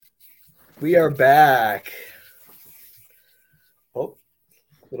We are back. Oh,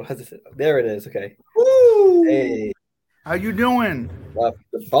 little hesitant. There it is. Okay. Woo! Hey, How you doing? the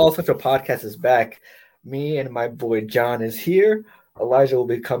Ball Central podcast is back. Me and my boy John is here. Elijah will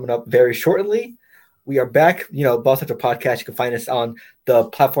be coming up very shortly. We are back. Ball Central podcast. You can find us on the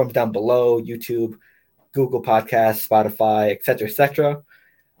platforms down below: YouTube, Google Podcasts, Spotify, etc., etc.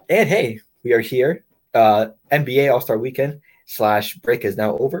 And hey, we are here. NBA All Star Weekend / break is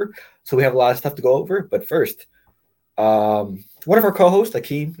now over, so we have a lot of stuff to go over. But first, one of our co-hosts,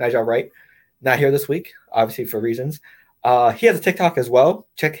 Nigel Wright, not here this week, obviously for reasons. He has a TikTok as well.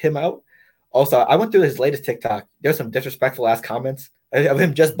 Check him out. Also, I went through his latest TikTok. There's some disrespectful ass comments of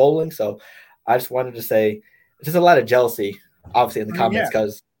him just bowling. So I just wanted to say there's a lot of jealousy, obviously, in the comments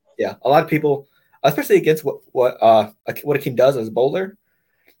because a lot of people, especially against what Akeem does as a bowler,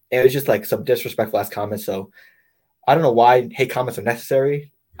 and it was just like some disrespectful ass comments. So I don't know why hate comments are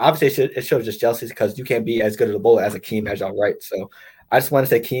necessary. Obviously, it shows just jealousy because you can't be as good at a bowler as Akeem as y'all, right? So I just want to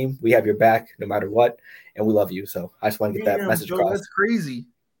say, Akeem, we have your back no matter what, and we love you. So I just want to get that message across. That's crazy.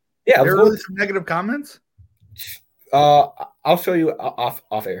 Yeah, there were really some negative comments. I'll show you off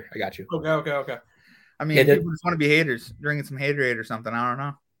air. I got you. Okay. I mean, people just want to be haters, drinking some haterade or something. I don't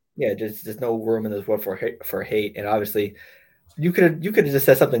know. Yeah, there's no room in this world for hate, and obviously. You could have just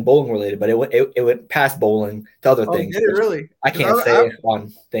said something bowling related, but it went past bowling to other things. Did it really? I can't say it on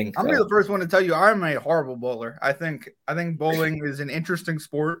things. I'm the first one to tell you I'm a horrible bowler. I think bowling is an interesting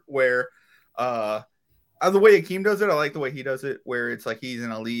sport where the way Akeem does it, I like the way he does it, where it's like he's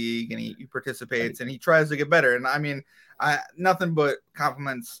in a league and he participates and he tries to get better. And I mean, nothing but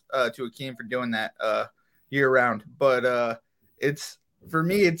compliments to Akeem for doing that year round. But for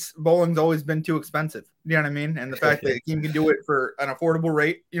me, bowling's always been too expensive. You know what I mean? And the fact that Akeem can do it for an affordable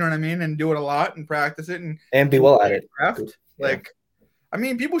rate, you know what I mean? And do it a lot and practice it and be well at it. Craft. Yeah. I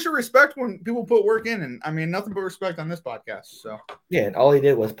mean, people should respect when people put work in. And I mean, nothing but respect on this podcast. So yeah, and all he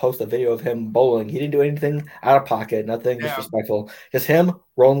did was post a video of him bowling. He didn't do anything out of pocket, nothing disrespectful. Just him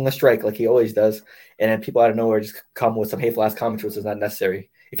rolling the strike like he always does. And then people out of nowhere just come with some hateful ass comments, which is not necessary.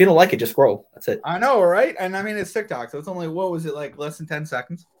 If you don't like it, just scroll. That's it. I know, right? And I mean, it's TikTok, so it's only, what was it, like less than 10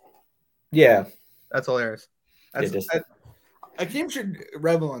 seconds? Yeah. That's hilarious. Akeem should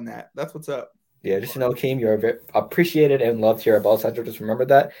revel in that. That's what's up. Yeah, just Akeem, you're appreciated and loved here at Ball Central. Just remember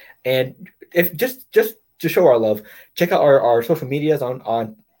that. And if just to show our love, check out our social medias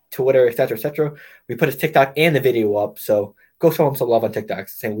on Twitter, etc., etc. We put his TikTok and the video up, so go show him some love on TikTok,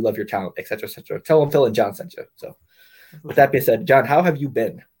 saying we love your talent, etc., etc. Tell him Phil and John sent you. So. With that being said, John, how have you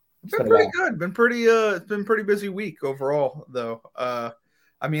been? It's been pretty good. It's been pretty busy week overall, though.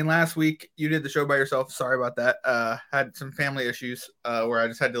 I mean, last week you did the show by yourself. Sorry about that. Had some family issues where I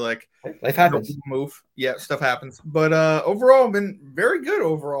just had to life happens. Move. Yeah, stuff happens. But overall, been very good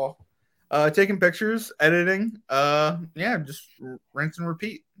overall. Taking pictures, editing. Just rinse and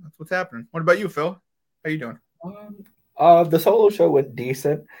repeat. That's what's happening. What about you, Phil? How you doing? The solo show went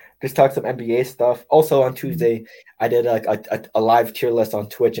decent. Just talked some NBA stuff. Also on Tuesday, I did a live tier list on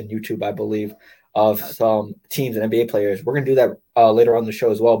Twitch and YouTube, I believe, of some teams and NBA players. We're gonna do that later on the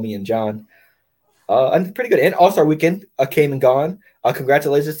show as well. Me and John. And pretty good. And All-Star Weekend came and gone.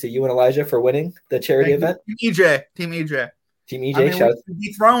 Congratulations to you and Elijah for winning the charity event. Team EJ. We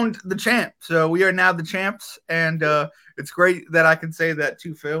dethroned the champ, so we are now the champs, and it's great that I can say that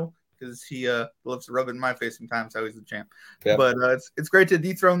to Phil. Because he loves to rub it in my face sometimes how he's the champ. Yeah. But it's great to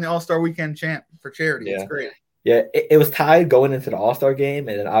dethrone the All-Star Weekend champ for charity. Yeah. It's great. Yeah, it was tied going into the All-Star game,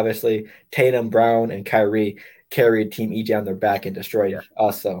 and then obviously Tatum, Brown, and Kyrie carried Team EJ on their back and destroyed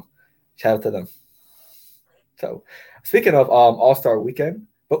us. So shout out to them. So speaking of All-Star Weekend,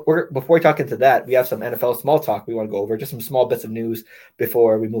 but before we talk into that, we have some NFL small talk we want to go over, just some small bits of news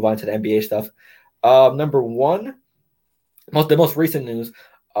before we move on to the NBA stuff. Number one, the most recent news.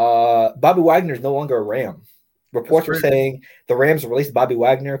 Bobby Wagner is no longer a Ram. Reports were saying the Rams released Bobby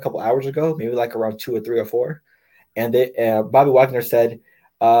Wagner a couple hours ago, maybe like around 2 or 3 or 4. And Bobby Wagner said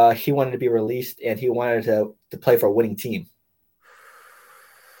he wanted to be released and he wanted to play for a winning team.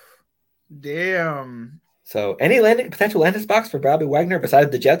 Damn. So any potential landing spots for Bobby Wagner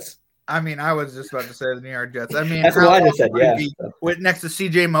besides the Jets? I mean, I was just about to say the New York Jets. I mean, that's what I just said. Yeah. With next to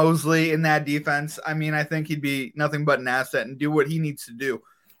CJ Mosley in that defense, I mean, I think he'd be nothing but an asset and do what he needs to do.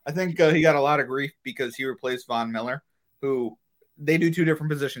 I think he got a lot of grief because he replaced Von Miller, who they do 2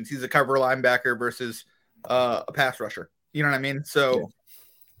 different positions. He's a cover linebacker versus a pass rusher. You know what I mean? So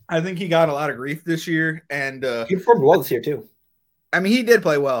I think he got a lot of grief this year, and he performed well this year too. I mean, he did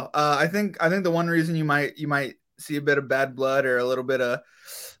play well. I think the one reason you might see a bit of bad blood or a little bit of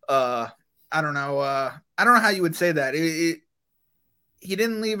I don't know how you would say that. he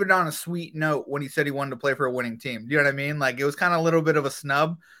didn't leave it on a sweet note when he said he wanted to play for a winning team. Do you know what I mean? Like, it was kind of a little bit of a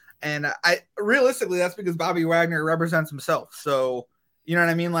snub. And realistically, that's because Bobby Wagner represents himself. So, you know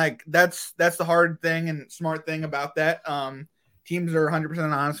what I mean? Like, that's the hard thing and smart thing about that. Teams are 100%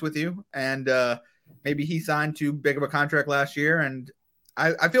 honest with you. And maybe he signed too big of a contract last year. And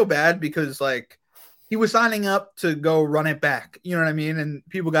I feel bad because, like, he was signing up to go run it back. You know what I mean? And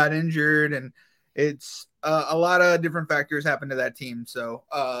people got injured. And it's a lot of different factors happened to that team. So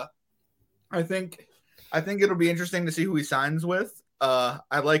I think it'll be interesting to see who he signs with.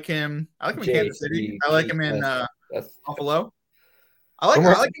 I like him. I like him in Kansas City. I like him in Buffalo. I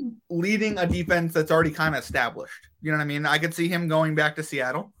like him leading a defense that's already kind of established. You know what I mean? I could see him going back to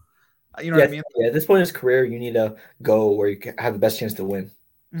Seattle. You know what I mean? Yeah, at this point in his career, you need to go where you have the best chance to win.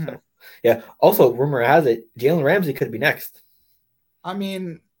 Mm-hmm. So, yeah. Also, rumor has it, Jalen Ramsey could be next. I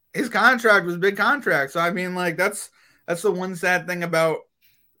mean, his contract was a big contract. So, I mean, like, that's the one sad thing about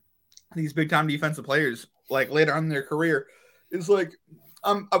these big-time defensive players, like, later on in their career. It's like,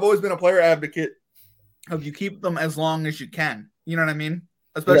 I've always been a player advocate of you keep them as long as you can. You know what I mean?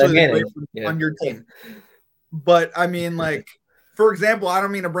 Especially on your team. But, I mean, like, for example, I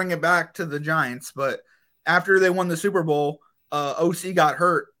don't mean to bring it back to the Giants, but after they won the Super Bowl, OC got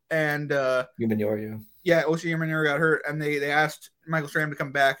hurt. And Umenyiora. Yeah, OC Umenyiora got hurt. And they asked Michael Strahan to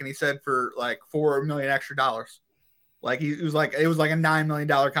come back, and he said for, like, $4 million extra. Like, it was like a $9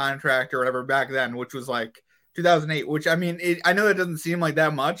 million contract or whatever back then, which was, like, 2008, which, I mean, I know that doesn't seem like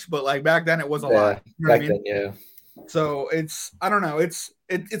that much, but, like, back then it was a lot. You know back then, yeah. So I don't know. It's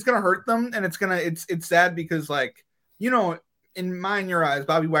going to hurt them, and it's sad because, like, you know, in your eyes,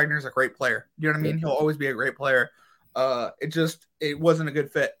 Bobby Wagner is a great player. You know what I mean? He'll always be a great player. It wasn't a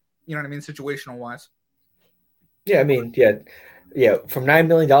good fit. You know what I mean? Situational wise. Yeah. I mean, yeah. From $9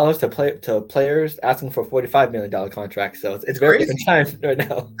 million to players asking for $45 million contracts. So it's very different times right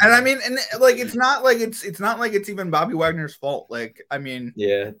now. And I mean, and like, it's not like it's even Bobby Wagner's fault. Like, I mean,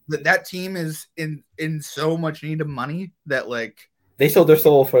 yeah, that team is in so much need of money that, like, they sold their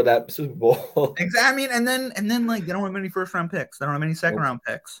soul for that Super Bowl. Exactly. I mean, and then like, they don't have any first round picks. They don't have any second round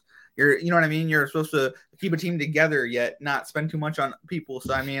picks. You know what I mean? You're supposed to keep a team together yet not spend too much on people.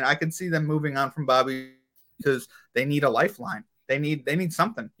 So, I mean, I could see them moving on from Bobby because they need a lifeline. They need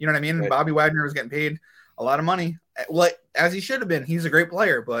something. You know what I mean? Right. Bobby Wagner was getting paid a lot of money, like, as he should have been. He's a great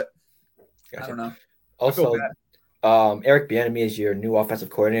player, but I don't know. Also, Eric Bieniemy is your new offensive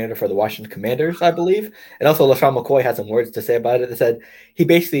coordinator for the Washington Commanders, I believe. And also, LaShawn McCoy had some words to say about it. They said he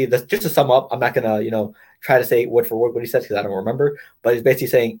basically, just to sum up, I'm not going to, try to say word for word what he said because I don't remember. But he's basically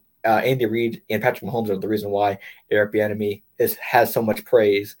saying Andy Reid and Patrick Mahomes are the reason why Eric Bieniemy has so much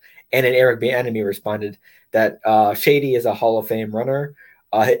praise. And then Eric Bieniemy responded that Shady is a Hall of Fame runner.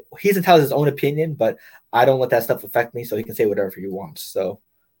 He's entitled to his own opinion, but I don't let that stuff affect me, so he can say whatever he wants. So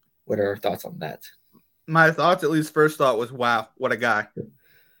what are our thoughts on that? My thoughts, at least first thought, was, wow, what a guy.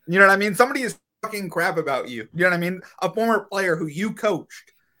 You know what I mean? Somebody is talking crap about you. You know what I mean? A former player who you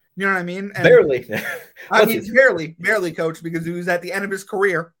coached. You know what I mean? And barely. I mean, barely coached because he was at the end of his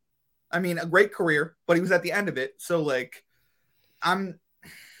career. I mean, a great career, but he was at the end of it. So, like, I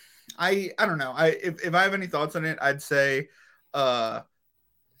don't know. If I have any thoughts on it, I'd say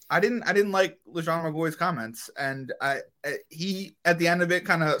I didn't like LeSean McCoy's comments, and he at the end of it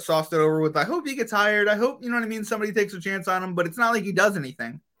kind of sauced it over with, I hope he gets hired. I hope, you know what I mean, somebody takes a chance on him, but it's not like he does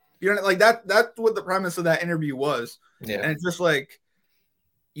anything. You know, like that's what the premise of that interview was. Yeah. And it's just like,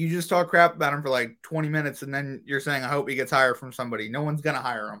 you just talk crap about him for like 20 minutes, and then you're saying, I hope he gets hired from somebody. No one's gonna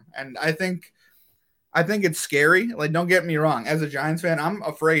hire him. And I think it's scary. Like, don't get me wrong. As a Giants fan, I'm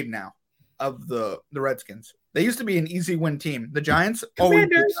afraid now of the Redskins. They used to be an easy win team. The Giants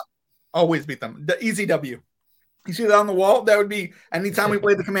always beat them. The easy W. You see that on the wall? That would be anytime we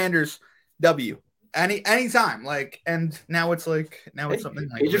play the Commanders, W. Anytime. Like, and now it's something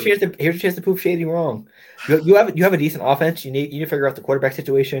like, here's your chance to prove Shady wrong. You have a decent offense. You need to figure out the quarterback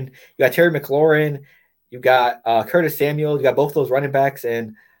situation. You got Terry McLaurin, you got Curtis Samuel, you got both those running backs,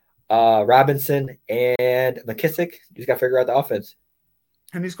 and Robinson and McKissick. You just got to figure out the offense.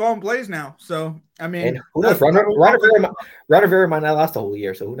 And he's calling plays now. So, I mean, and who knows? Ron Rivera might not last the whole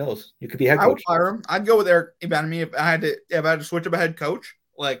year. So who knows? You could be head coach. I would fire him. I'd go with Eric Bieniemy if I had to switch up a head coach.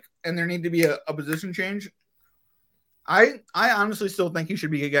 Like, and there need to be a position change. I honestly still think he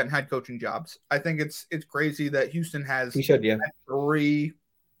should be getting head coaching jobs. I think it's crazy that Houston has 3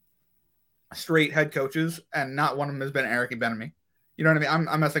 straight head coaches, and not one of them has been Eric Bieniemy. You know what I mean?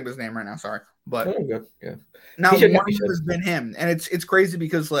 I'm messing up his name right now. Sorry. But now one of them has been him. And it's crazy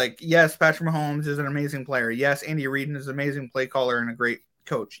because, like, yes, Patrick Mahomes is an amazing player. Yes, Andy Reid is an amazing play caller and a great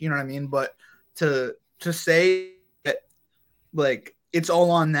coach. You know what I mean? But to say that, like, it's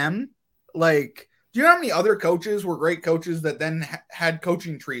all on them. Like, do you know how many other coaches were great coaches that then had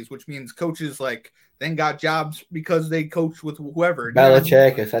coaching trees, which means coaches like then got jobs because they coached with whoever.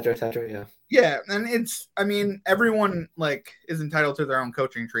 Belichick, et cetera, yeah. Yeah, and everyone like is entitled to their own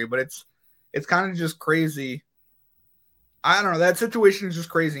coaching tree, but it's kind of just crazy. I don't know. That situation is just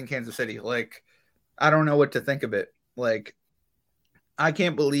crazy in Kansas City. Like, I don't know what to think of it. Like, I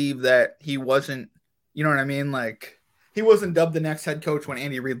can't believe that he wasn't, you know what I mean? Like, he wasn't dubbed the next head coach when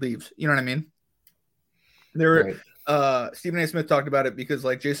Andy Reid leaves. You know what I mean? Stephen A. Smith talked about it because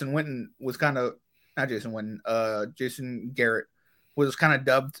like Jason Garrett was kind of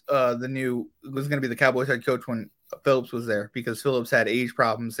dubbed was going to be the Cowboys head coach when Phillips was there because Phillips had age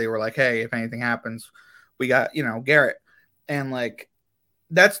problems. They were like, hey, if anything happens, we got, Garrett. And like,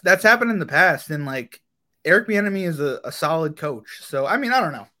 that's happened in the past. And like Eric Bieniemy is a solid coach. So, I mean, I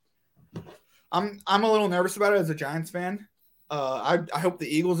don't know. I'm a little nervous about it as a Giants fan. I hope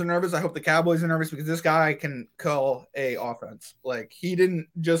the Eagles are nervous. I hope the Cowboys are nervous because this guy can call a offense. Like, he didn't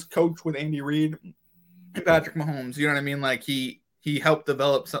just coach with Andy Reid and Patrick Mahomes. You know what I mean? Like, he helped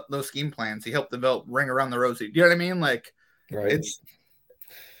develop those scheme plans. He helped develop Ring Around the Rosie. Do you know what I mean? Like, right.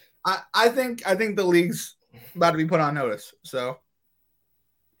 I think the league's about to be put on notice. So,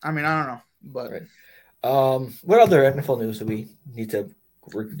 I mean, I don't know, but right. What other NFL news do we need to?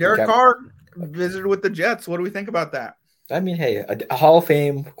 Derek Carr visited with the Jets. What do we think about that? I mean, hey, a Hall of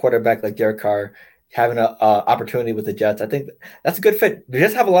Fame quarterback like Derek Carr having an opportunity with the Jets, I think that's a good fit. The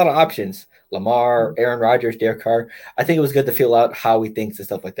Jets have a lot of options. Lamar, Aaron Rodgers, Derek Carr. I think it was good to feel out how he thinks and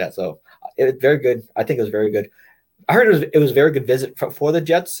stuff like that. So it was very good. I think it was very good. I heard it was a very good visit for the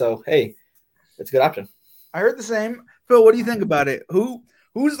Jets. So, hey, it's a good option. I heard the same. Phil, what do you think about it?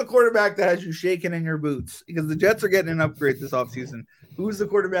 Who's the quarterback that has you shaking in your boots? Because the Jets are getting an upgrade this offseason. Who's the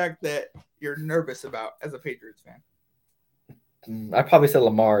quarterback that you're nervous about as a Patriots fan? I'd probably say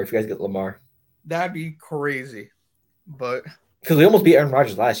Lamar if you guys get Lamar. That'd be crazy. But because we almost beat Aaron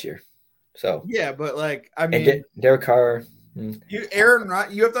Rodgers last year. So yeah, but like I mean and Derek Carr. You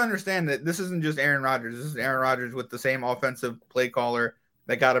have to understand that this isn't just Aaron Rodgers. This is Aaron Rodgers with the same offensive play caller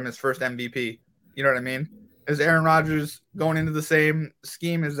that got him his first MVP. You know what I mean? Is Aaron Rodgers going into the same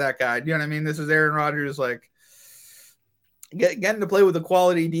scheme as that guy? Do you know what I mean? This is Aaron Rodgers like getting to play with a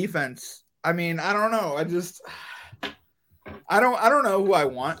quality defense. I mean, I don't know. I don't know who I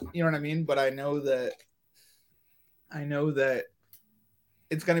want, you know what I mean? But I know that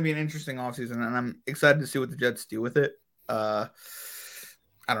it's going to be an interesting offseason, and I'm excited to see what the Jets do with it. I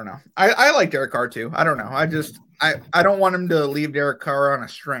don't know. I like Derek Carr too. I don't know. I don't want him to leave Derek Carr on a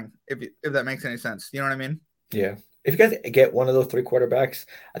string, if that makes any sense. You know what I mean? Yeah. If you guys get one of those three quarterbacks,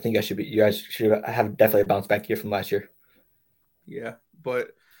 I think you guys should have definitely a bounce back year from last year. Yeah,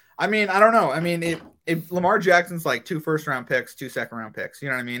 but I mean, I don't know. I mean, if Lamar Jackson's like 2 first-round picks, 2 second-round picks, you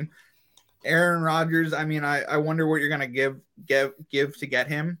know what I mean? Aaron Rodgers, I mean, I wonder what you're gonna give to get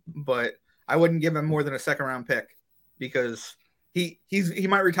him, but I wouldn't give him more than a second-round pick because he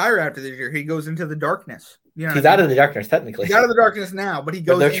might retire after this year. He goes into the darkness. You know, he's out of the darkness technically. He's out of the darkness now, but he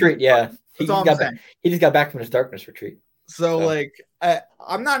goes. Yeah, he just got back from his darkness retreat. So like,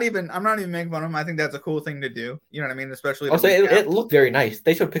 I'm not even making fun of him. I think that's a cool thing to do. You know what I mean? Especially. Also, it looked very nice.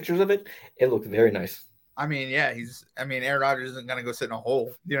 They showed pictures of it. It looked very nice. I mean, yeah, Aaron Rodgers isn't gonna go sit in a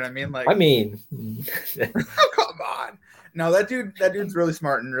hole. You know what I mean? Like, come on. No, that dude's really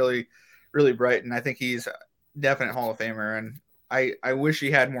smart and really, really bright, and I think he's a definite Hall of Famer. And I wish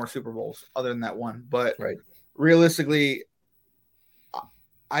he had more Super Bowls other than that one. But realistically,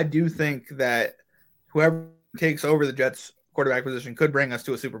 I do think that whoever takes over the Jets quarterback position could bring us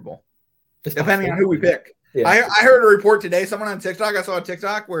to a Super Bowl, depending on who we pick. Yeah. I heard a report today. Someone on TikTok, I saw a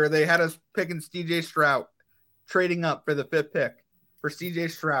TikTok where they had us picking C.J. Stroud, trading up for the 5th pick for C.J.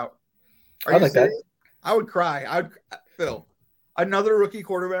 Stroud. I like that. I would cry. Phil, another rookie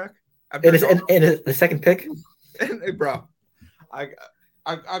quarterback. And the second pick, bro. I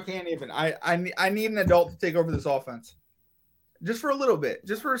can't even. I need an adult to take over this offense, just for a little bit,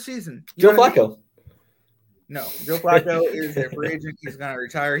 just for a season. Joe Flacco. No, Joe Flacco is a free agent. He's gonna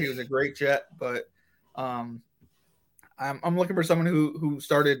retire. He was a great Jet, but I'm looking for someone who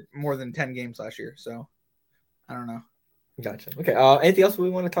started more than 10 games last year. So I don't know. Gotcha. Okay. Anything else we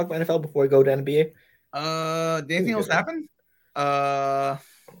want to talk about NFL before we go to NBA? Did anything else happen? I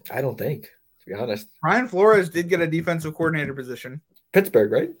don't think, to be honest. Brian Flores did get a defensive coordinator position.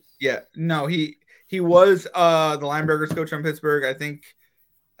 Pittsburgh, right? Yeah. No, he was the linebackers coach on Pittsburgh. I think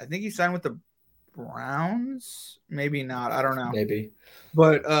he signed with the Browns. Maybe not. I don't know. Maybe.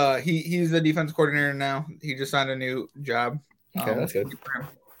 But he's the defensive coordinator now. He just signed a new job. Okay, that's good.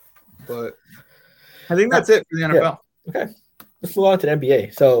 But I think that's it for the NFL. Yeah. Okay. let's move on to the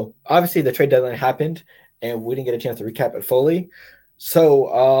NBA. So obviously the trade deadline happened, and we didn't get a chance to recap it fully. So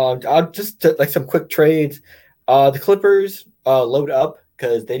I'll just like some quick trades. The Clippers load up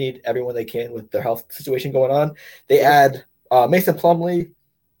because they need everyone they can with their health situation going on. They add Mason Plumlee,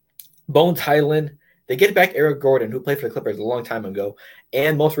 Bones Highland. They get back Eric Gordon, who played for the Clippers a long time ago,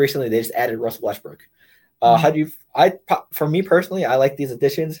 and most recently they just added Russell Westbrook. For me personally, I like these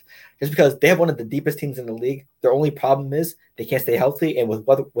additions just because they have one of the deepest teams in the league. Their only problem is they can't stay healthy, and with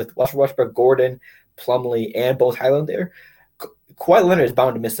Russell Westbrook, Gordon, Plumlee, and Bones Highland there, Kawhi Leonard is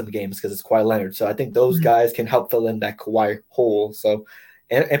bound to miss some games because it's Kawhi Leonard. So I think those guys can help fill in that Kawhi hole. So,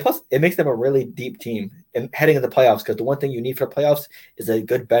 and plus, it makes them a really deep team and heading into the playoffs because the one thing you need for the playoffs is a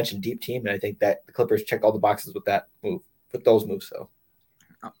good bench and deep team. And I think that the Clippers check all the boxes with that move, with those moves. So.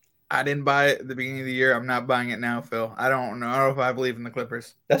 I didn't buy it at the beginning of the year. I'm not buying it now, Phil. I don't know if I believe in the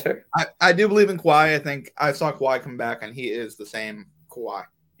Clippers. That's fair. I do believe in Kawhi. I think I saw Kawhi come back, and he is the same Kawhi.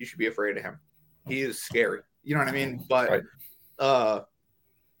 You should be afraid of him. He is scary. You know what I mean? But right.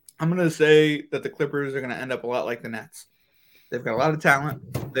 I'm going to say that the Clippers are going to end up a lot like the Nets. They've got a lot of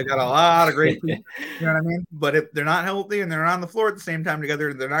talent. They've got a lot of great people. You know what I mean? But if they're not healthy and they're not on the floor at the same time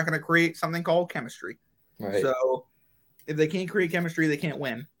together, they're not going to create something called chemistry. Right. So if they can't create chemistry, they can't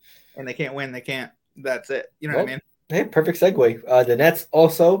win. And they can't win. They can't. That's it. You know what I mean? Hey, perfect segue. The Nets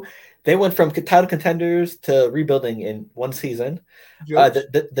also, they went from title contenders to rebuilding in one season.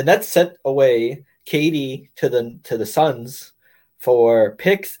 The Nets sent away KD to the Suns for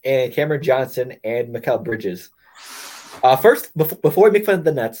picks and Cameron Johnson and Mikal Bridges. First, before we make fun of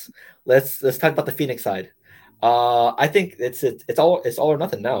the Nets, let's talk about the Phoenix side. I think it's all or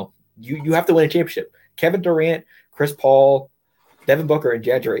nothing now. You have to win a championship. Kevin Durant, Chris Paul, Devin Booker, and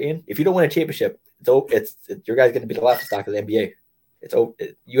DeAndre. If you don't win a championship, it's your guys going to be the laughing stock of the NBA. It's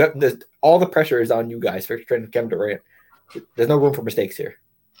you have all the pressure is on you guys for trading Kevin Durant. There's no room for mistakes here.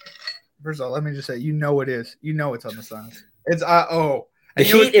 First of all, let me just say, it is. You know it's on the Suns. It's the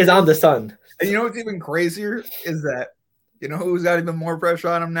heat is on the Sun. And you know what's even crazier is that you know who's got even more pressure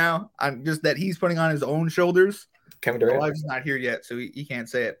on him now? I'm just that he's putting on his own shoulders. Kevin Durant. Life's not here yet, so he can't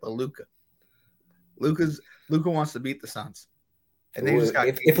say it. But Luka wants to beat the Suns. And they just got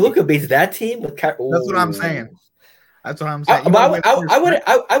if Luka beats that team with that's what I'm saying. That's what I'm saying.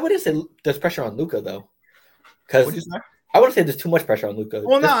 I wouldn't say there's pressure on Luka though, because I wouldn't say there's too much pressure on Luka.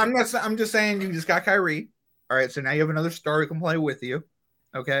 Well, no, I'm not. I'm just saying you just got Kyrie. All right, so now you have another star who can play with you.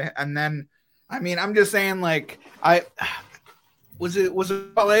 Okay, and then I'm just saying was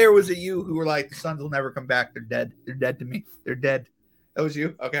it Palais or was it you who were like the Suns will never come back? They're dead. They're dead to me. They're dead. That was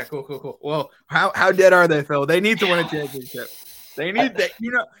you. Okay, cool. Well, how dead are they, Phil? They need to win a championship. They need that,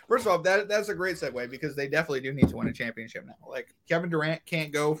 first of all, that's a great segue because they definitely do need to win a championship now. Like Kevin Durant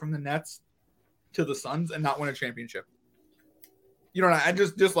can't go from the Nets to the Suns and not win a championship. You know, I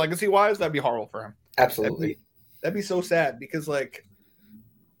just legacy wise, that'd be horrible for him. Absolutely. That'd be so sad because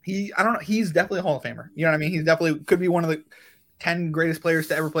he's definitely a Hall of Famer. You know what I mean? He definitely could be one of the 10 greatest players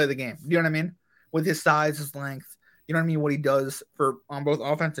to ever play the game. You know what I mean? With his size, his length, you know what I mean? What he does on both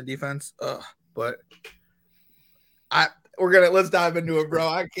offense and defense. Let's dive into it, bro.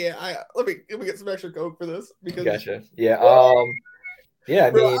 I can't. Let me get some extra Coke for this because. Gotcha. Yeah.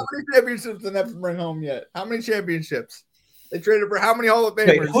 Yeah. Bro, how many championships the Nets bring home yet? How many championships? They traded for how many Hall of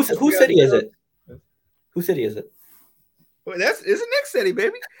Famers? Whose city is it? Whose city is it? Well, it's Nick's city,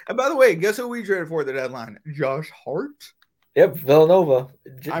 baby. And by the way, guess who we traded for at the deadline? Josh Hart. Yep, Villanova.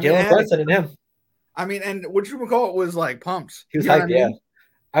 Jalen Brunson and him. And what you would call it was pumped. He was hyped. Yeah,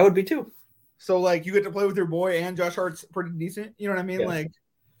 I would be too. So you get to play with your boy and Josh Hart's pretty decent. You know what I mean? Yeah.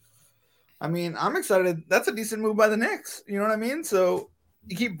 I'm excited. That's a decent move by the Knicks. You know what I mean? So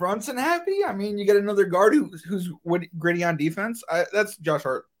you keep Brunson happy. You get another guard who's gritty on defense. That's Josh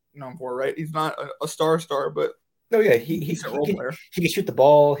Hart known for, right? He's not a star, but no, yeah, he can shoot the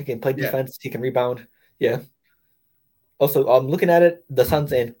ball. He can play defense. Yeah. He can rebound. Yeah. Also, looking at it, the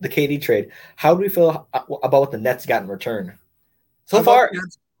Suns and the KD trade. How do we feel about what the Nets got in return? So far.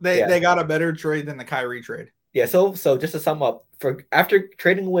 They got a better trade than the Kyrie trade. Yeah, so just to sum up, after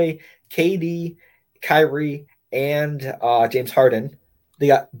trading away KD, Kyrie, and James Harden, they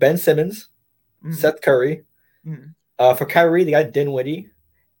got Ben Simmons, Seth Curry. Mm-hmm. For Kyrie, they got Dinwiddie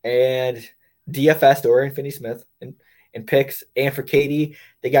and DFS, Dorian Finney-Smith, and picks. And for KD,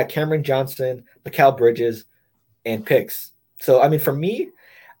 they got Cameron Johnson, Mikal Bridges, and picks. So, for me,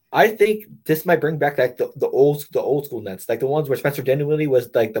 I think this might bring back the old school Nets, the ones where Spencer Dinwiddie was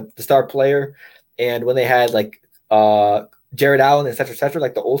the star player, and when they had Jared Allen, et cetera,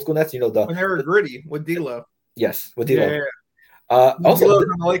 the old school Nets. When they were gritty with D'Lo. Yes, with D'Lo. Yeah. Also,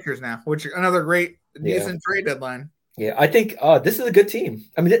 on the Lakers now, which another great decent trade deadline. Yeah, I think this is a good team.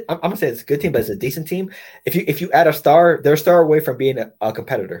 I mean, I'm gonna say it's a good team, but it's a decent team. If you add a star, they're a star away from being a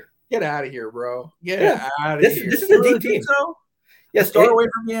competitor. Get out of here, bro. Get Yeah, out of here. this is You a really deep think team. so? A Yes, star away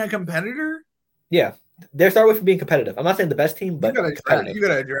from being a competitor? yeah, they're a star away from being competitive. I'm not saying the best team, but competitive. You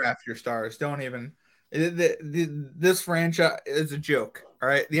gotta draft your stars. Don't even. This franchise is a joke. All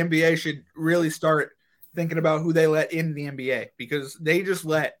right, the NBA should really start thinking about who they let in the NBA because they just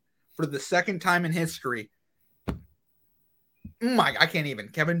let, for the second time in history, I can't even.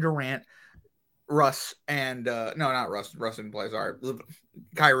 Kevin Durant, Russ, and no, not Russ. Russ didn't play. Sorry,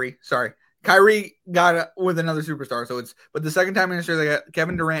 Kyrie. Sorry, Kyrie got with another superstar. So but the second time in history they got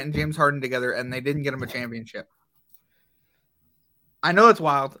Kevin Durant and James Harden together, and they didn't get him a championship. I know it's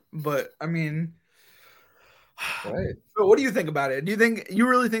wild, but I mean, Right. so what do you think about it? Do you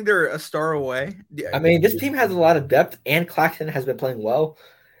really think they're a star away? I mean, this team has a lot of depth, and Claxton has been playing well.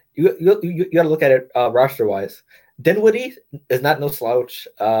 You got to look at it roster wise. Dinwiddie is not no slouch.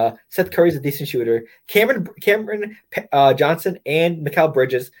 Seth Curry's a decent shooter. Cameron Johnson and Mikal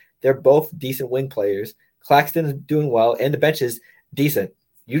Bridges, they're both decent wing players. Claxton is doing well, and the bench is decent.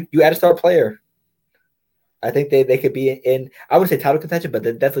 You add a star player. I think they could be in. I wouldn't say title contention, but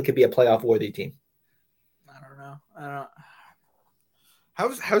they definitely could be a playoff worthy team. I don't know.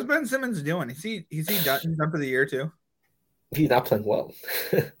 How's Ben Simmons doing? Is he done for the year too? He's not playing well.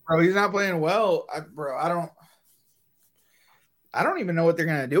 Bro, he's not playing well. I don't even know what they're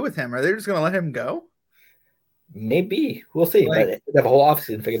gonna do with him. Are they just gonna let him go? Maybe we'll see. But they have a whole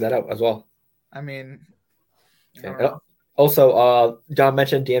offseason to figure that out as well. I mean, also, John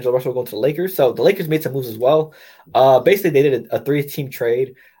mentioned D'Angelo Russell going to the Lakers. So the Lakers made some moves as well. Basically, they did a 3-team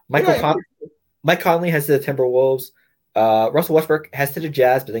trade. Mike Conley has to the Timberwolves. Russell Westbrook has to the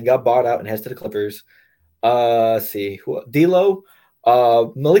Jazz, but then got bought out and has to the Clippers. Let's see. D'Lo,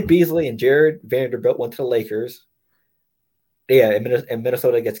 Malik Beasley, and Jared Vanderbilt went to the Lakers. Yeah, and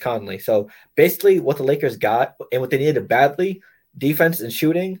Minnesota gets Conley. So basically, what the Lakers got and what they needed badly, defense and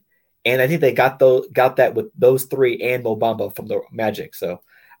shooting, and I think they got that with those three and Mo Bamba from the Magic. So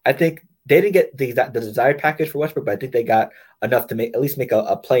I think they didn't get the desired package for Westbrook, but I think they got enough to at least make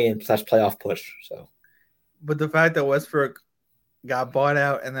a play-in / playoff push. So, but the fact that Westbrook got bought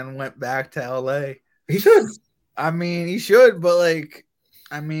out and then went back to LA, he should. I mean, he should, but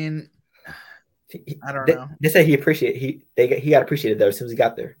I don't know. They say he got appreciated there as soon as he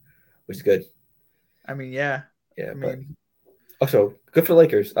got there, which is good. I mean, yeah. Also good for the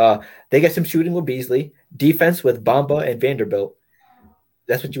Lakers. They get some shooting with Beasley, defense with Bamba and Vanderbilt.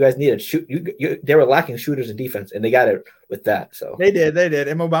 That's what you guys needed. They were lacking shooters and defense, and they got it with that. So they did.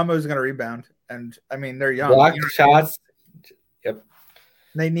 And Mo Bamba is going to rebound, and I mean they're young. Block shots. Yep.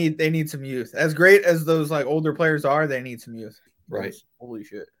 They need some youth. As great as those older players are, they need some youth. Right. Holy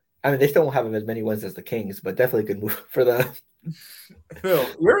shit. I mean, they still won't have as many wins as the Kings, but definitely a good move for them. Phil, do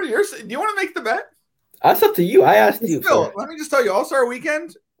you want to make the bet? That's up to you. I asked you. Phil, let me just tell you, All-Star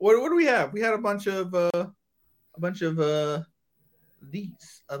Weekend. What do we have? We had a bunch of W's.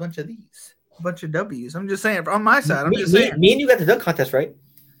 I'm just saying on my side. Me and you got the dunk contest right.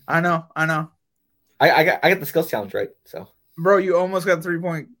 I know. I got the skills challenge right. So, bro, you almost got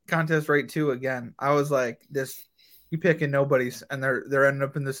 3-point contest right too again. I was like, you picking nobodies, and they're ending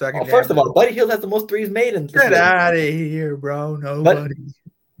up in the second. First of all, Buddy Hield has the most threes made. Get out of here, bro. Nobody.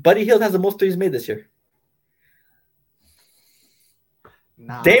 Buddy Hield has the most threes made this year.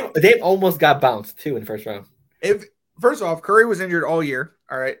 Nah. Dame almost got bounced too in the first round. First off, Curry was injured all year.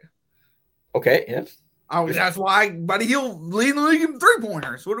 All right. Okay. Yes. That's why Buddy Hield leading the league in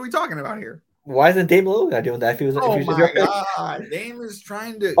 3-pointers. What are we talking about here? Why isn't Dame Lillard not doing that? My God, Dame is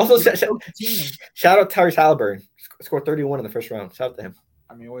trying to. Also, shout out Tyrese Halliburton. Scored 31 in the first round. Shout out to him.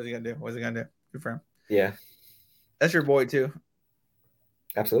 I mean, what is he gonna do? Good for him. Yeah, that's your boy too.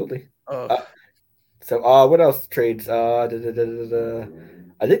 Absolutely. So, what else trades? I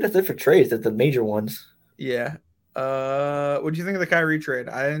think that's it for trades. That's the major ones. Yeah. What do you think of the Kyrie trade?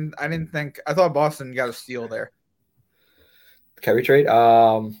 I thought Boston got a steal there. Kyrie trade.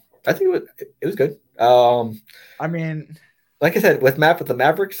 I think it was good. I mean, like I said, with the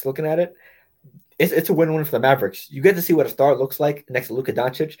Mavericks, looking at it, it's a win-win for the Mavericks. You get to see what a star looks like next to Luka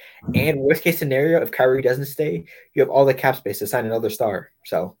Doncic, and worst case scenario, if Kyrie doesn't stay, you have all the cap space to sign another star.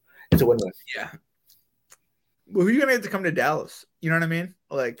 So it's a win-win. Yeah. Well, who are you gonna get to come to Dallas? You know what I mean?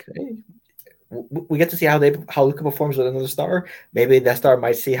 We get to see how Luka performs with another star. Maybe that star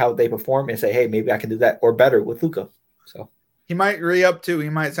might see how they perform and say, "Hey, maybe I can do that or better with Luka." So he might re-up too. He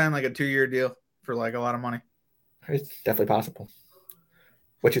might sign a 2-year deal for a lot of money. It's definitely possible.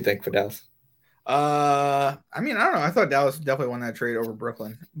 What you think for Dallas? I mean, I don't know. I thought Dallas definitely won that trade over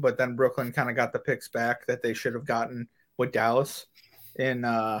Brooklyn, but then Brooklyn kind of got the picks back that they should have gotten with Dallas in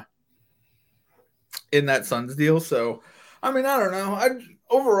that Suns deal. So, I mean, I don't know.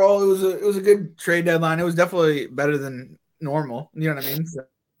 Overall it was a good trade deadline. It was definitely better than normal. You know what I mean? So,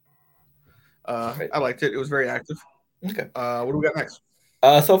 I liked it. It was very active. Okay. What do we got next?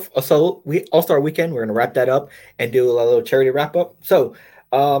 So we All-Star Weekend. We're gonna wrap that up and do a little charity wrap up. So,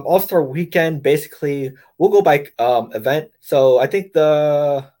 All-Star Weekend. Basically, we'll go by event. So I think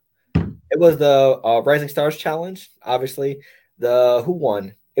it was the Rising Stars Challenge. Obviously, the who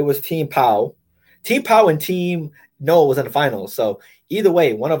won? It was Team Pow. Team Pow and Team Noah was in the finals. So either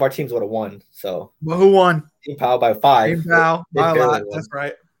way, one of our teams would have won. So Well, who won? Team Pow by 5. Team Pow by a lot. Won. That's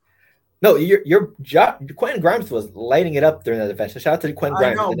right. No, Quentin Grimes was lighting it up during that event. So shout out to Quentin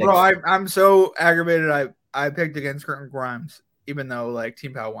Grimes. I know, bro. I'm so aggravated. I picked against Quentin Grimes, even though like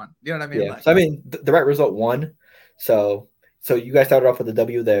Team Pow won. You know what I mean? Yeah. Like, So I mean, the right result won. So you guys started off with a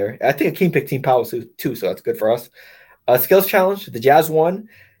W there. I think Akeem picked Team Power too, so that's good for us. Skills challenge, the Jazz won.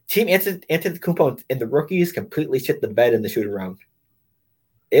 Team Antetokounmpo and the rookies completely shit the bed in the shoot around.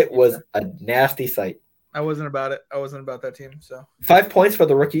 It was a nasty sight. I wasn't about it. I wasn't about that team. So 5 points for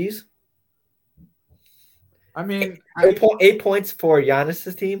the rookies. I mean, 8 points for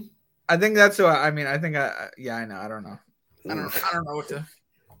Giannis's team. I think that's what I mean. I think I know. I don't know. I don't know what to.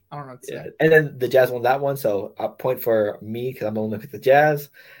 I don't know. What to say. And then the Jazz won that one, so a point for me because I'm only pick the Jazz.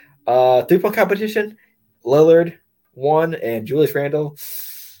 3-point competition, Lillard won and Julius Randle.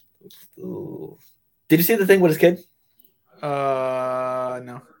 Ooh. Did you see the thing with his kid?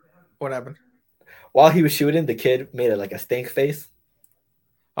 No. What happened? While he was shooting, the kid made a stink face.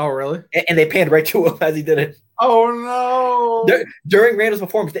 Oh, really? And they panned right to him as he did it. Oh no! During Randall's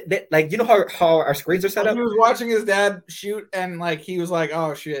performance, like you know how our screens are set up. He was watching his dad shoot, and like he was like,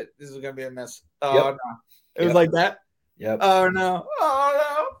 "Oh shit, this is gonna be a mess." Oh no! It was like that. Yep. Oh no!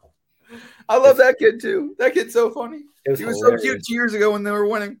 I love that kid too. That kid's so funny. He was so cute 2 years ago when they were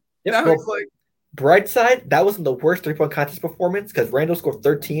winning. Yep. Now he's like. Bright side, that wasn't the worst 3-point contest performance because Randall scored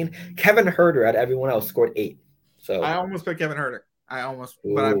 13. Kevin Huerter out of everyone else scored 8. So I almost picked Kevin Huerter.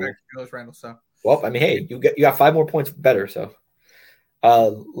 But I picked Julius Randle. So well, I mean, hey, you got 5 more points better. So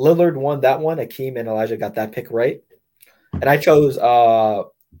Lillard won that one. Akeem and Elijah got that pick right, and I chose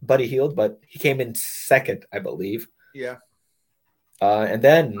Buddy Hield, but he came in second, I believe. Yeah. And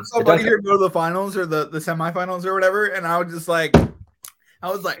then I saw Buddy Hield go to the finals or the semifinals or whatever, and I was like,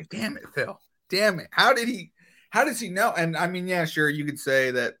 damn it, Phil. Damn it. How does he know? And I mean, yeah, sure, you could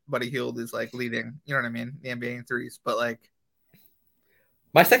say that Buddy Hield is like leading, you know what I mean, the NBA in threes, but like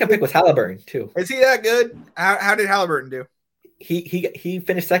my second pick was Halliburton too. Is he that good? How did Halliburton do? He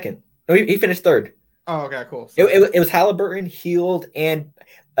finished second. No, he finished third. Oh, okay, cool. So, it was Halliburton, Hield, and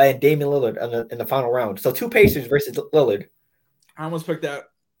Damian Lillard in the final round. So 2 Pacers versus Lillard. I almost picked that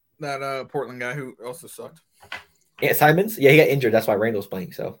Portland guy who also sucked. Yeah, Simons? Yeah, he got injured. That's why Randall's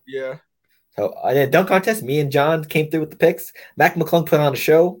playing. So yeah. So then dunk contest, me and John came through with the picks. Mac McClung put on a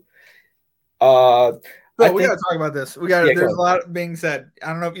show. We gotta talk about this. There's a lot being said. I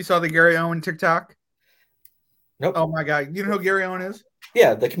don't know if you saw the Gary Owen TikTok. Nope. Oh my god. You know who Gary Owen is?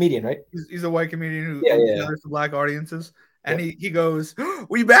 Yeah, the comedian, right? He's a white comedian who gathers the black audiences. And he goes,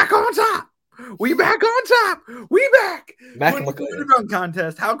 "We back on top. We back on top. We back." Mac McClung dunk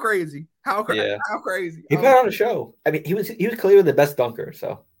contest. How crazy. How crazy. He put on a show. I mean, he was clearly the best dunker,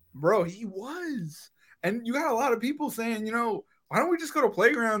 so bro, he was. And you got a lot of people saying, why don't we just go to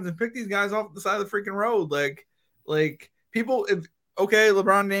playgrounds and pick these guys off the side of the freaking road? Like people,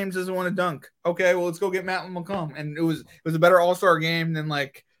 LeBron James doesn't want to dunk. Okay, well, let's go get Matt McClung. And it was a better All-Star game than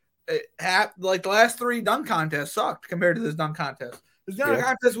the last 3 dunk contests sucked compared to this dunk contest. This dunk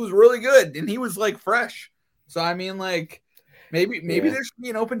contest was really good, and he was like fresh. So I mean, like maybe there should be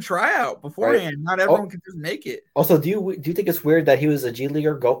an open tryout beforehand. Right. Not everyone can just make it. Also, do you think it's weird that he was a G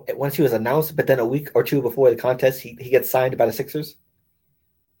Leaguer once he was announced, but then a week or 2 before the contest, he gets signed by the Sixers?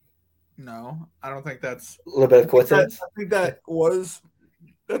 No, I don't think that's a little bit of coincidence. I think that's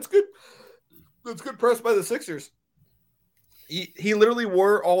good. That's good press by the Sixers. He literally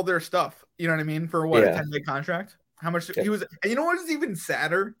wore all their stuff. You know what I mean? For what, a 10-day contract? How much he was? And you know what is even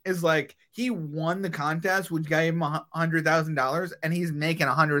sadder is like he won the contest, which gave him $100,000, and he's making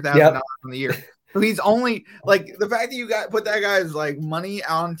 $100,000 in the year. So he's only like the fact that you put that guy's like money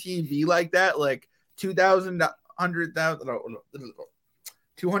on TV like that, like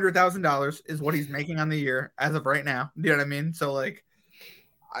 $200,000 is what he's making on the year as of right now. You know what I mean? So like,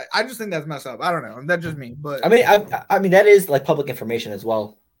 I just think that's messed up. I don't know. That's just me. But I mean that is like public information as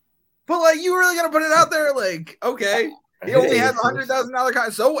well. But like, you really gonna put it out there? Like, okay, He only has $100,000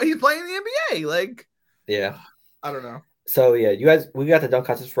 contract. So what? He's playing in the NBA. Like, yeah. I don't know. So yeah, you guys, we got the dunk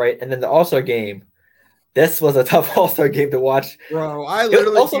contest right, and then the All-Star game. This was a tough All-Star game to watch, bro. I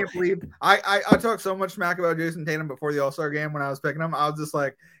literally can't believe I talked so much smack about Jason Tatum before the All-Star game when I was picking him. I was just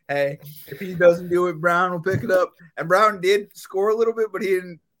like, hey, if he doesn't do it, Brown will pick it up. And Brown did score a little bit, but he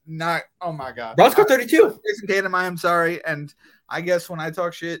didn't. Not. Oh my god, Brown scored 32. Jason Tatum, I am sorry, and I guess when I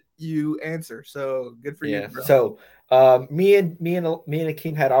talk shit, you answer. So good for you. Bro. So me and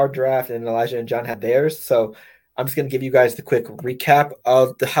Akeem had our draft, and Elijah and John had theirs. So I'm just gonna give you guys the quick recap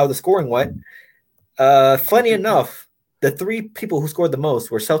of how the scoring went. Funny enough, the three people who scored the most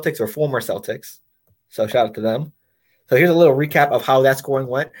were Celtics or former Celtics. So shout out to them. So here's a little recap of how that scoring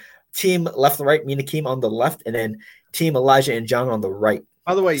went. Team left and right, me and Akeem on the left, and then team Elijah and John on the right.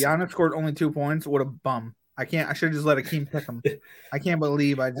 By the way, Giannis scored only 2 points. What a bum. I should have just let Akeem pick him. I can't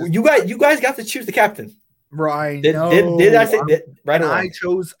believe I just. You guys got to choose the captain. Right. Did I say right? I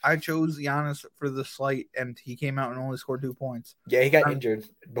chose Giannis for the slight, and he came out and only scored 2 points. Yeah, he got injured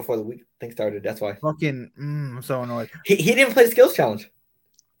before the thing started. That's why. I'm so annoyed. He didn't even play the skills challenge.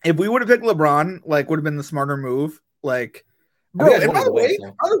 If we would have picked LeBron, like, would have been the smarter move. Like, bro. And by the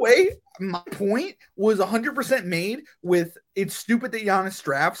way, my point was 100% made with it's stupid that Giannis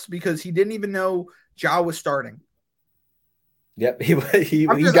drafts because he didn't even know Ja was starting. Yep, he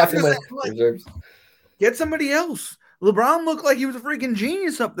definitely reserves. Get somebody else. LeBron looked like he was a freaking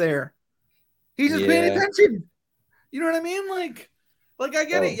genius up there. He's just paying attention. You know what I mean? Like I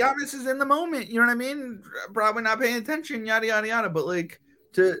get it. Giannis is in the moment. You know what I mean? Probably not paying attention. Yada yada yada. But like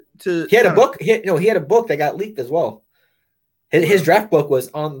to he had a book. He had a book that got leaked as well. His draft book was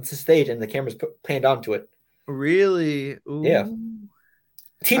on the stage and the cameras panned onto it. Really? Ooh. Yeah.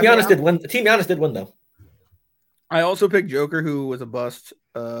 Team Giannis did win. Team Giannis did win though. I also picked Joker, who was a bust.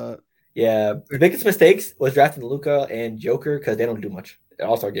 Yeah, the biggest mistakes was drafting Luka and Joker because they don't do much.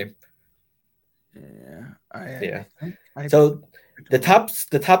 All-Star game. Yeah. So the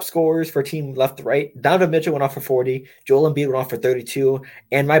top scorers for team left to right. Donovan Mitchell went off for 40. Joel Embiid went off for 32,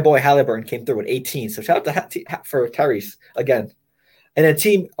 and my boy Halliburton came through with 18. So shout out to for Tyrese again. And then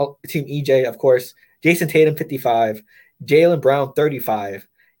team EJ, of course, Jason Tatum 55, Jaylen Brown 35,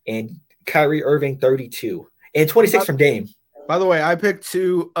 and Kyrie Irving 32, and 26 from Dame. By the way, I picked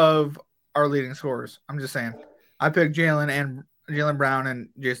 2 of our leading scorers. I'm just saying. I picked Jaylen Brown and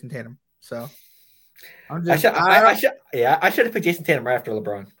Jason Tatum. So I should have picked Jason Tatum right after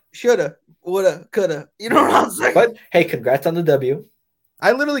LeBron. Shoulda, woulda, coulda. You know what I'm saying? But hey, congrats on the W.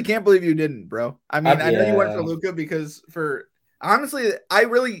 I literally can't believe you didn't, bro. I mean, I know you went for Luka because honestly,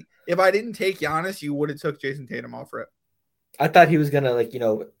 if I didn't take Giannis, you would have took Jason Tatum off rip. I thought he was gonna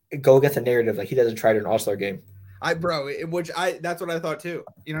go against a narrative like he doesn't try to an All-Star game. That's what I thought too.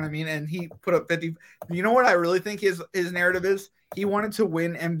 You know what I mean? And he put up 50. You know what I really think his narrative is? He wanted to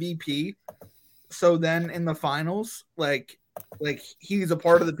win MVP. So then in the finals, like he's a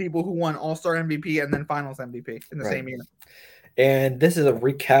part of the people who won All-Star MVP and then Finals MVP in the same year. And this is a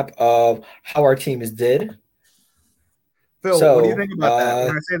recap of how our teams did. Phil, what do you think about that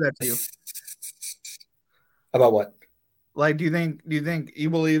when I say that to you? About what? Like, do you think you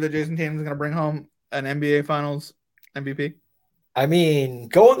believe that Jason Tatum is going to bring home an NBA Finals MVP? I mean,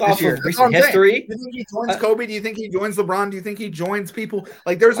 going off of recent history, do you think he joins Kobe? Do you think he joins LeBron? Do you think he joins people?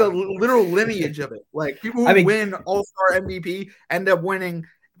 Like, there's a literal lineage of it. Like, people who win All-Star MVP end up winning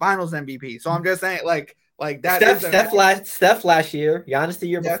Finals MVP. So I'm just saying, like that. Steph last year, Giannis the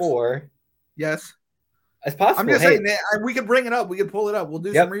year before. Yes, it's possible. I'm just saying that we could bring it up. We could pull it up. We'll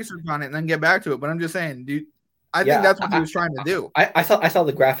do some research on it and then get back to it. But I'm just saying, dude. I think that's what he was trying to do. I saw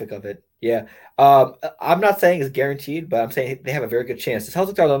the graphic of it. Yeah. I'm not saying it's guaranteed, but I'm saying they have a very good chance. The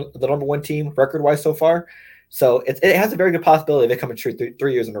Celtics are the number 1 team record-wise so far. So it has a very good possibility of it coming true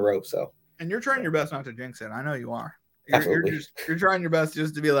 3 years in a row. So. And you're trying your best not to jinx it. I know you are. Absolutely. You're trying your best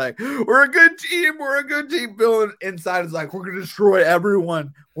just to be like, we're a good team. We're a good team. Bill inside is like, we're going to destroy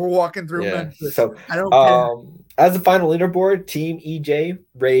everyone. We're walking through Memphis. So I don't care. As the final leaderboard, Team EJ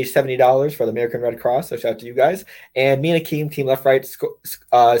raised $70 for the American Red Cross. So shout out to you guys. And me and Akeem, Team Left Right,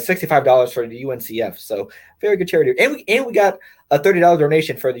 $65 for the UNCF. So very good charity. And we got a $30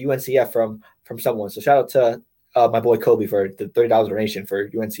 donation for the UNCF from someone. So shout out to my boy Kobe for the $30 donation for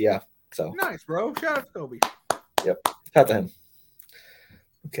UNCF. So nice, bro. Shout out to Kobe. Yep. Shout out to him.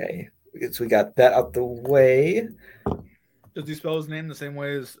 Okay. So we got that out the way. Does he spell his name the same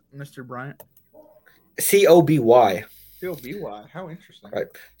way as Mr. Bryant? Coby. Coby. How interesting. All right.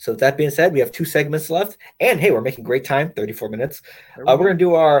 So with that being said, we have 2 segments left. And hey, we're making great time, 34 minutes. We're going to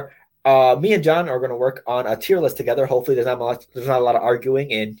do our me and John are going to work on a tier list together. Hopefully there's not a lot of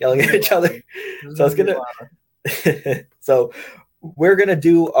arguing and yelling at each other. So it's going to So we're gonna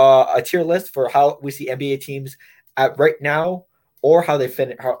do a tier list for how we see NBA teams at right now, or how they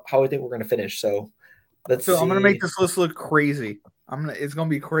finish, how I think we're gonna finish. So let's Phil, see. I'm gonna make this list look crazy. It's gonna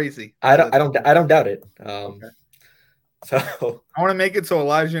be crazy. I don't doubt it. Okay. So I want to make it so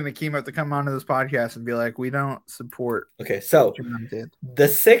Elijah and Akeem have to come onto this podcast and be like, we don't support. okay, so the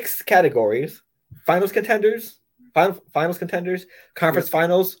 6 categories: finals contenders, finals contenders, conference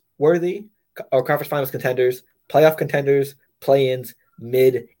finals worthy, or conference finals contenders, playoff contenders, play-ins,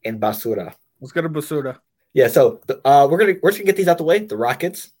 mid, and basura. Let's go to basura. Yeah, so we're just gonna get these out the way. The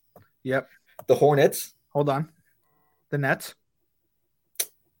Rockets. Yep. The Hornets. Hold on. The Nets.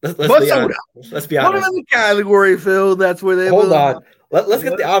 Let's be honest. Let's be honest. Put them in the category, Phil. That's where they hold on. Let's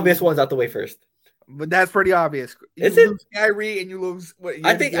get the obvious ones out the way first. But that's pretty obvious. Is it Kyrie and you lose?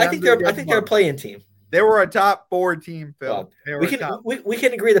 I think they're a play-in team. They were a top 4 team, Phil. We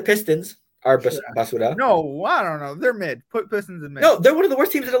can agree the Pistons are basura. No, I don't know. They're mid. Put Pistons in mid. No, they're one of the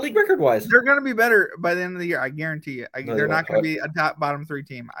worst teams in the league record-wise. They're going to be better by the end of the year. I guarantee you. They're not going to be a top bottom 3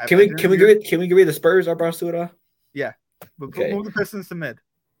 team. Can we agree the Spurs are basura? Yeah, but move the Pistons to mid.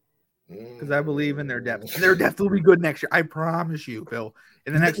 Because I believe in their depth. Their depth will be good next year. I promise you, Phil.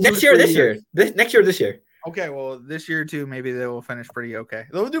 In the next year. This year. Okay, well, this year too, maybe they will finish pretty okay.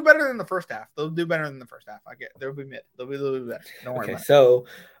 They'll do better than the first half. I get. They'll be mid. They'll be better. Don't worry about it. So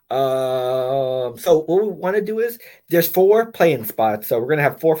what we want to do is there's 4 play-in spots. So we're gonna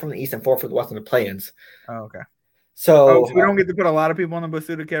have 4 from the East and 4 from the West on the play-ins. Oh, okay. So we don't get to put a lot of people in the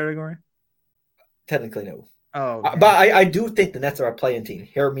Basuda category. Technically, no. Oh, okay. But I do think the Nets are a play-in team.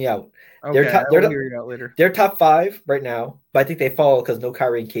 Hear me out. Okay, I'll hear you out later. They're top 5 right now, but I think they fall because no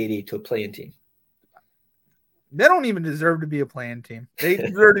Kyrie and KD to a play-in team. They don't even deserve to be a play-in team. They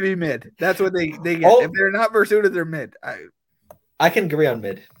deserve to be mid. That's what they get. If they're not Basuda, they're mid. I can agree on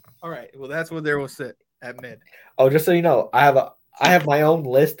mid. All right. Well, that's where they will sit at mid. Oh, just so you know, I have my own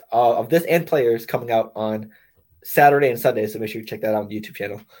list of this and players coming out on Saturday and Sunday, so make sure you check that out on the YouTube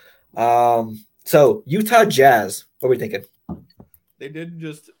channel. So Utah Jazz, what are we thinking? They didn't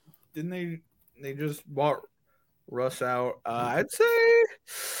they just bought Russ out. I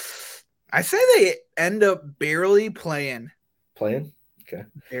say they end up barely playing. Playing? Okay.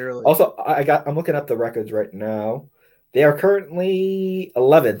 Barely. Also, I'm looking up the records right now. They are currently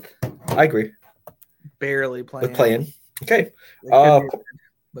 11th. I agree. Barely playing. With playing. Okay.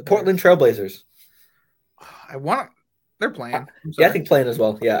 Portland Trailblazers. They're playing. Yeah, I think playing as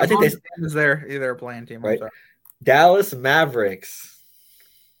well. Yeah, I think they're a playing team. Right. Dallas Mavericks.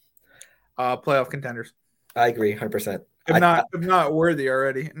 Playoff contenders. I agree, 100%. If not worthy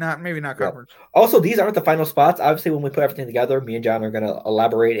already. Maybe not conference. Also, these aren't the final spots. Obviously, when we put everything together, me and John are going to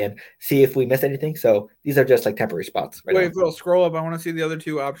elaborate and see if we missed anything. So these are just like temporary spots. Wait, Phil, scroll up. I want to see the other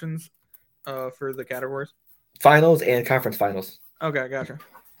 2 options for the categories. Finals and conference finals. Okay, gotcha.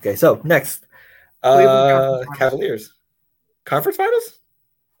 Okay, so next. Cavaliers. Conference finals?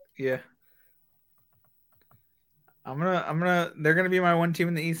 Yeah. They're gonna be my one team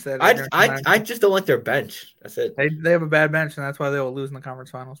in the East. I just don't like their bench. That's it. They have a bad bench, and that's why they will lose in the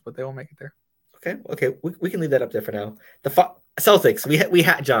conference finals. But they will make it there. Okay. We can leave that up there for now. The Celtics. We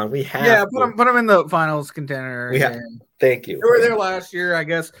had John. We have. Yeah, put them in the finals contender. Thank you. They were there last year, I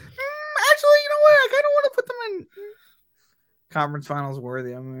guess. Actually, you know what? I kind of want to put them in conference finals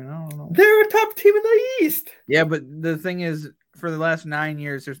worthy. I mean, I don't know. They're a top team in the East. Yeah, but the thing is, for the last 9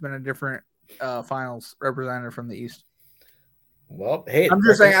 years, there's been a different finals representative from the East. Well, hey, I'm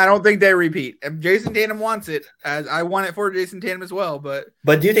just saying I don't think they repeat. If Jason Tatum wants it, as I want it for Jason Tatum as well, but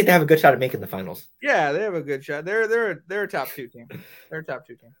do you think they have a good shot at making the finals? Yeah, they have a good shot. They're a top 2 team. They're a top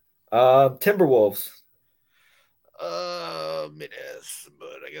 2 team. Timberwolves. Mid-S,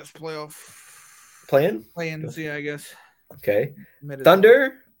 but I guess playoff playing. Yeah, I guess. Okay.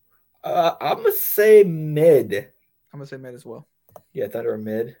 Thunder. I'm gonna say mid. I'm gonna say mid as well. Yeah, Thunder or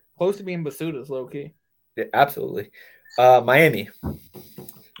mid. Close to being Basuda's low key. Yeah, absolutely. Miami.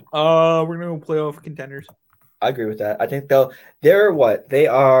 We're gonna go playoff contenders. I agree with that. I think they're what?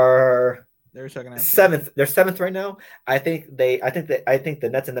 They're second half. 7th. They're 7th right now. I think the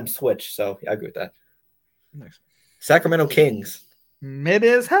Nets and them switch. So I agree with that. Next. Sacramento Kings. Mid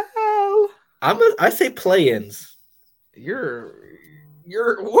as hell. I say play-ins. You're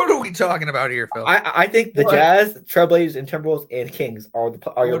what are we talking about here, Phil? I think the Jazz, Trailblazers, and Timberwolves and Kings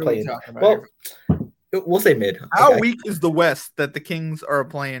are your play-ins. Well, we'll say mid. How weak is the West that the Kings are a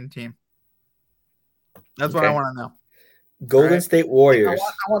play-in team? That's what I want to know. Golden State Warriors.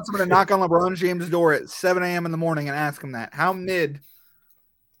 I want someone to knock on LeBron James' door at 7 a.m. in the morning and ask him that. How mid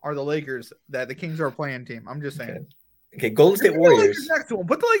are the Lakers that the Kings are a play-in team? I'm just saying. Okay, Golden State Warriors. Next to them.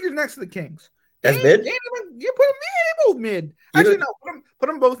 Put the Lakers next to the Kings. That's mid. You put them both mid. Actually, no. Put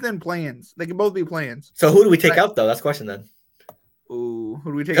them both in plans. They can both be plans. So who do we take out though? That's the question then. Ooh,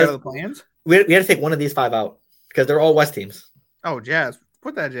 who do we take out of the plans? We had to take one of these 5 out because they're all West teams. Oh, Jazz.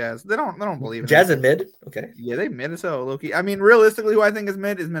 Put that Jazz. They don't believe in Jazz in mid. Okay. Yeah, they Minnesota, Loki. I mean, realistically, who I think is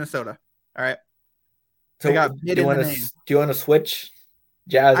mid is Minnesota. All right. So do you want to switch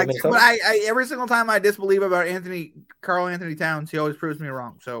Jazz and Minnesota? But I every single time I disbelieve about Karl Anthony Towns, he always proves me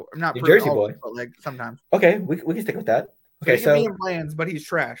wrong. So I'm not New Jersey boy, but like sometimes. Okay, we can stick with that. Okay, so he can be in plans, but he's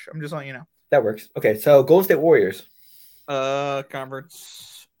trash. I'm just letting you know. That works. Okay, so Golden State Warriors.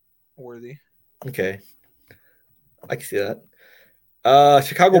 Conference worthy. Okay, I can see that.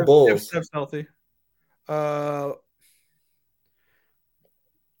 Chicago Bulls. Steph's healthy. Are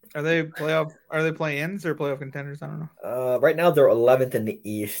they playoff? Are they play-ins or playoff contenders? I don't know. Right now they're 11th in the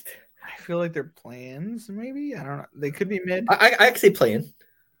East. I feel like they're play-ins. Maybe I don't know. They could be mid. I actually play-in.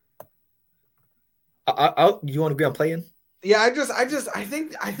 You want to be on play-in? Yeah, I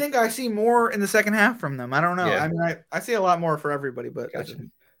think I see more in the second half from them. I don't know. Yeah. I mean, I see a lot more for everybody, but gotcha.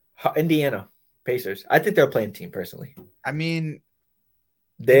 Indiana Pacers. I think they're a playing team personally. I mean,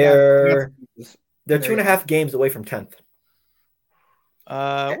 they're 2.5 games away from 10th.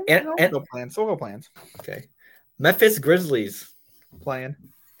 We'll go plans. Okay. Memphis Grizzlies. Playing?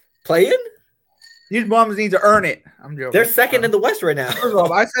 These bums need to earn it. I'm joking. They're second in the West right now. First of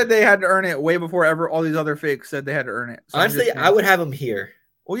all, I said they had to earn it way before all these other fakes said they had to earn it. So honestly, I would have them here.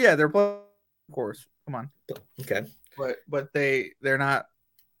 Well, yeah, they're playing, of course. Come on. Okay. But they're not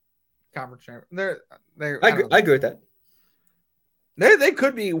conference champion. I agree with that. They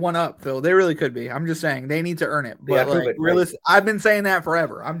could be one up, Phil. They really could be. I'm just saying they need to earn it. But right. I've been saying that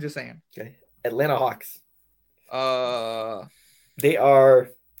forever. I'm just saying. Okay. Atlanta Hawks. They are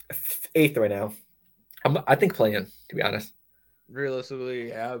 8th right now. I think playing, to be honest. Realistically,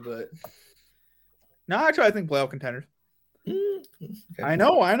 yeah, but no, actually, I think playoff contenders. Okay. I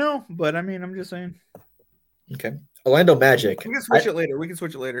know, but I mean, I'm just saying. Okay. Orlando Magic. We can switch it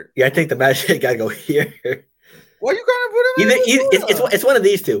later. Yeah, I think the Magic gotta go here. Well, you gotta put them in. It's one of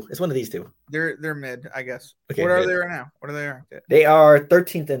these two. It's one of these two. They're mid, I guess. Okay, what are they right now? What are they ranked at? They are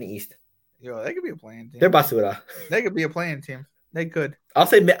 13th in the East. Yo, they could be a playing team. They're Basura. They could be a playing team. They could. I'll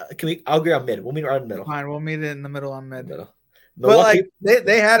say mid. I'll agree on mid. We'll meet right in the middle. Fine, we'll meet it in the middle on mid. Middle. But like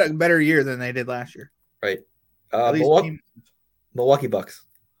they had a better year than they did last year. Right. Milwaukee Bucks.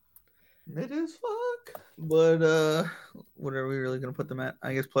 Mid as fuck. But what are we really gonna put them at?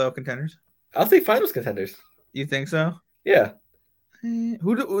 I guess playoff contenders. I'll say finals contenders. You think so? Yeah.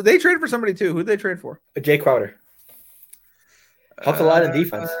 Who they traded for somebody too? Who'd they trade for? Jay Crowder. Helps a lot in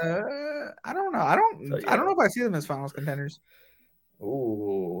defense. I don't know. I don't know if I see them as finals contenders.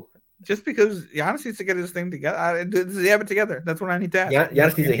 Ooh. Just because Giannis needs to get his thing together. Does he have it together? That's what I need to ask.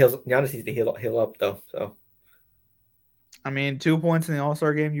 Giannis needs to heal up though. So I mean, 2 points in the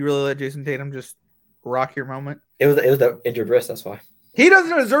All-Star game. You really let Jason Tatum just rock your moment? It was the injured wrist, that's why. He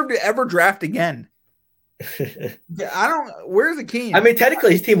doesn't deserve to ever draft again. Where's Akeem? I mean,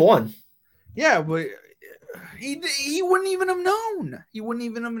 technically his team won. Yeah, but he wouldn't even have known. He wouldn't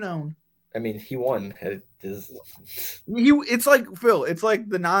even have known. I mean, he won. It's like Phil. It's like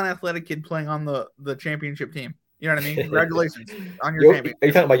the non-athletic kid playing on the championship team. You know what I mean? Congratulations on your champion. Are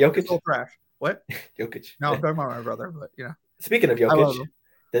you talking about Jokic? Still trash. What? Jokic. No, I'm talking about my brother. But you know. Speaking of Jokic,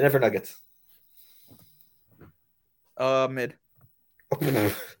 the Denver Nuggets. Mid.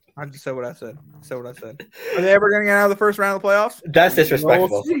 I just said what I said. Are they ever going to get out of the first round of the playoffs? That's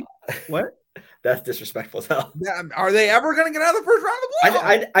disrespectful. What? That's disrespectful. Are they ever going to get out of the first round of the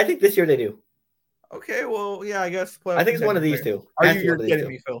playoffs? I think this year they do. Okay, well, yeah, I guess. I think it's one of these two. You're kidding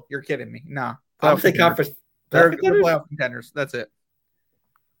me, Phil? You're kidding me. Nah. I'm saying conference. They're playoff contenders. That's it.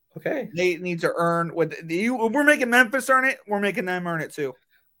 Okay. They need to earn what we're making Memphis earn it. We're making them earn it too.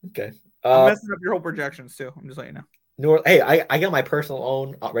 Okay. I'm messing up your whole projections too. I'm just letting you know. Hey, I got my personal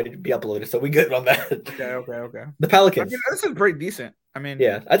own ready to be uploaded, so we good on that. Okay. The Pelicans. I mean, this is pretty decent. I mean,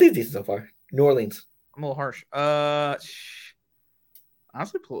 yeah, I think it's decent so far. New Orleans. I'm a little harsh.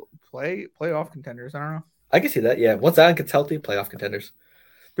 Honestly, playoff contenders. I don't know. I can see that. Yeah, once Zion gets healthy, playoff contenders.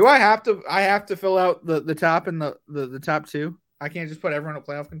 Do I have to? I have to fill out the top and the top two. I can't just put everyone at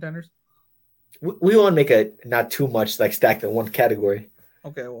playoff contenders. We want to make it not too much like stacked in one category.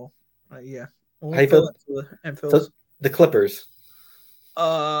 Okay, well, yeah. How do you feel? So the Clippers.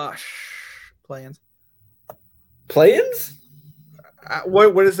 Play-ins. Play-ins?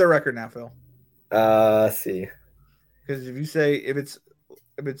 What is their record now, Phil? Let's see. Because if it's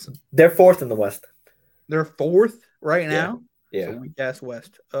they're 4th in the West. They're 4th right now. Yeah. So we guess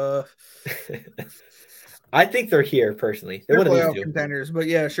West. I think they're here personally. They're They're one of these playoff two. contenders, but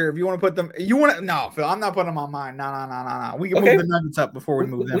yeah, sure. If you want to put them, no, Phil. I'm not putting them on mine. No. We can Okay. move the Nuggets up before we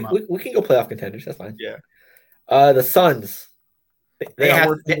move them up. We can go playoff contenders. That's fine. Yeah. The Suns. They have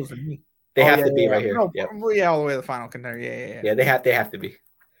to be right here. No, yeah, all the way to the final contender. Yeah. Yeah, they have to be.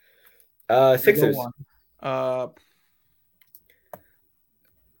 Sixers.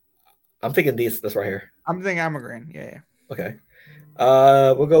 I'm thinking this right here. I'm agreeing. Yeah. Okay.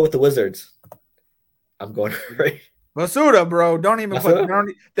 We'll go with the Wizards. I'm going right. Masuda, bro. Don't even put.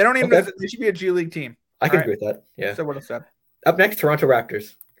 They don't even. Okay. They should be a G League team. I can agree with that. Yeah. So what I said. Up next, Toronto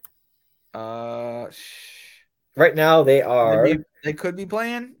Raptors. Right now they are. They could be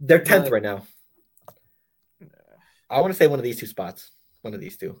playing. They're 10th right now. I want to say one of these two spots. One of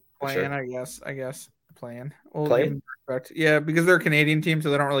these two. Playing, sure. I guess. Playing. Playing? Yeah, because they're a Canadian team, so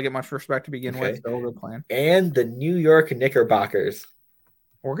they don't really get much respect to begin with. So they're playing. And the New York Knickerbockers.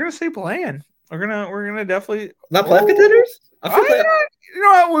 We're gonna say playing. We're gonna definitely not playoff contenders. You know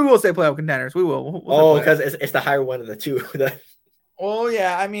what? We will say playoff contenders. We will. We'll because it's the higher one of the two. Oh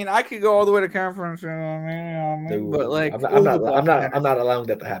yeah, I mean, I could go all the way to conference, but like, I'm not allowing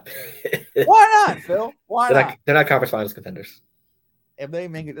that to happen. Why not, Phil? Why not? They're not conference finals contenders. If they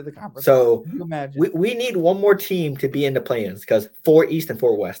make it to the conference, so we need one more team to be in the play-ins because 4 East and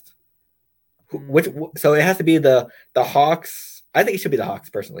 4 West. So it has to be the Hawks. I think it should be the Hawks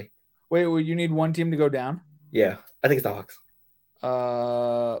personally. Wait, you need one team to go down? Yeah, I think it's the Hawks.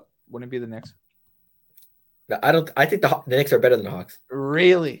 Wouldn't it be the Knicks? I think the Knicks are better than the Hawks.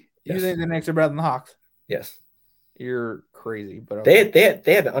 Really? Yes. You think the Knicks are better than the Hawks? Yes. You're crazy, but okay. they had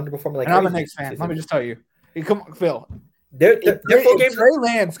been underperforming like. And I'm a Knicks fan. Let me just tell you. Come on, Phil. If Trey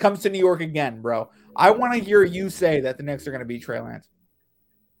Lance comes to New York again, bro, I want to hear you say that the Knicks are going to beat Trey Lance.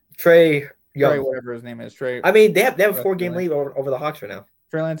 Trey, whatever his name is. Trey. I mean, they have a 4-game lead over the Hawks right now.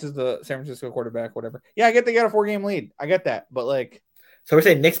 Trey Lance is the San Francisco quarterback, whatever. Yeah, I get they got a 4-game lead. I get that, but like. So we're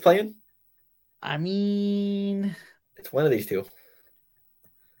saying Knicks playing? I mean, it's one of these two.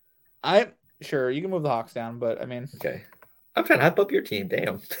 Sure you can move the Hawks down, but I mean, okay. I'm trying to hype up your team.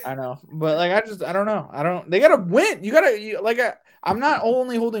 Damn. I know, but like I don't know. They gotta win. I'm not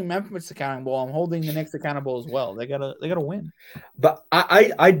only holding Memphis accountable. I'm holding the Knicks accountable as well. They gotta win. But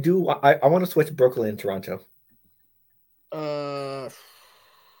I want to switch Brooklyn and Toronto. I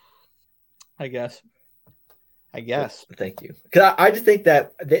guess. Thank you. Because I just think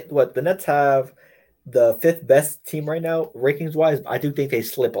that the Nets have the 5th best team right now, rankings wise. I do think they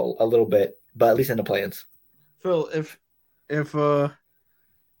slip a little bit, but at least in the play-ins. Phil, if the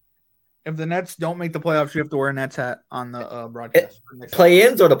Nets don't make the playoffs, you have to wear a Nets hat on the broadcast.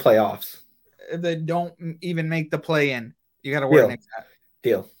 Play-ins or the playoffs? If they don't even make the play-in, you got to wear a Knicks hat.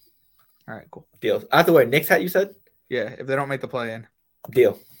 Deal. All right, cool. Deal. I have to wear a Knicks hat, you said? Yeah, if they don't make the play-in.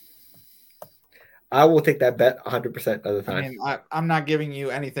 Deal. I will take that bet 100% of the time. I mean, I'm not giving you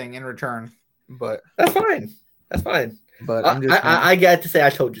anything in return, but that's fine. That's fine. But I get to say I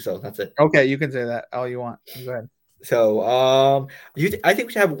told you so. That's it. Okay, you can say that all you want. Go ahead. So, I think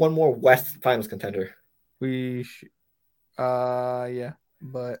we should have one more West Finals contender. We should, yeah,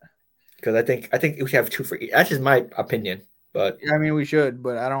 but because I think we should have 2 for each. That's just my opinion. But I mean, we should.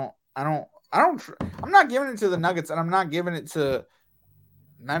 But I'm not giving it to the Nuggets, and I'm not giving it to.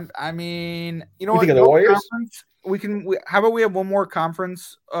 I mean, you know what? The Warriors? How about we have one more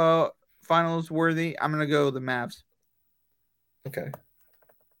conference finals worthy? I'm gonna go the Mavs. Okay.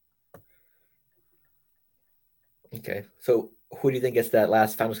 So who do you think gets that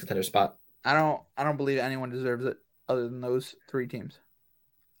last finals contender spot? I don't believe anyone deserves it other than those 3 teams.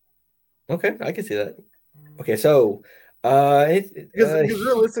 Okay, I can see that. Okay, so because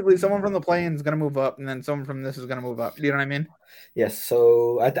realistically, someone from the play-in is going to move up, and then someone from this is going to move up. You know what I mean? Yes.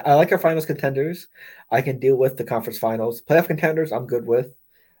 So I like our finals contenders. I can deal with the conference finals. Playoff contenders, I'm good with.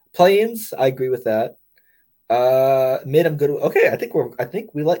 Play-ins, I agree with that. Mid, I'm good with. Okay, I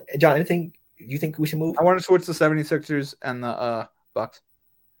think we like John. Anything you think we should move? I want to switch the 76ers and the Bucks.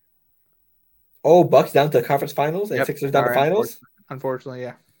 Oh, Bucks down to the conference finals and Sixers down to finals? Unfortunately,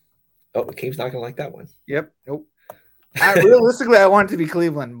 yeah. Oh, Cave's not going to like that one. Yep. Nope. Realistically, I want it to be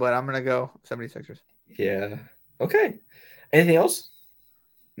Cleveland, but I'm going to go 76ers. Yeah. Okay. Anything else?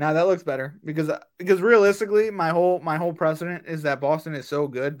 No, that looks better because realistically, my whole precedent is that Boston is so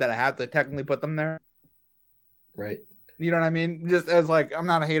good that I have to technically put them there. Right. You know what I mean? Just as like, I'm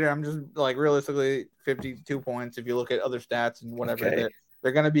not a hater. I'm just like realistically 52 points. If you look at other stats and whatever,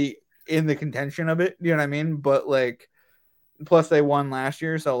 they're going to be in the contention of it. You know what I mean? But like, plus they won last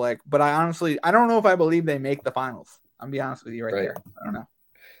year. So like, but I don't know if I believe they make the finals. I'm be honest with you right there. I don't know.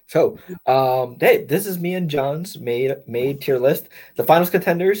 So, hey, this is me and John's made tier list. The finals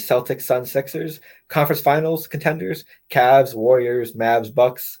contenders: Celtics, Suns, Sixers. Conference finals contenders: Cavs, Warriors, Mavs,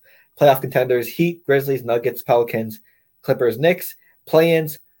 Bucks. Playoff contenders: Heat, Grizzlies, Nuggets, Pelicans, Clippers, Knicks.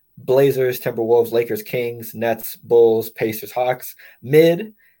 Play-ins: Blazers, Timberwolves, Lakers, Kings, Nets, Bulls, Pacers, Hawks.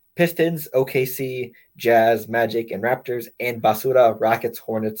 Mid: Pistons, OKC, Jazz, Magic, and Raptors. And Basura: Rockets,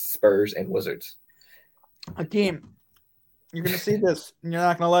 Hornets, Spurs, and Wizards. Hakeem, you're gonna see this, and you're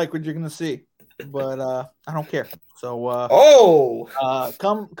not gonna like what you're gonna see, but I don't care. So,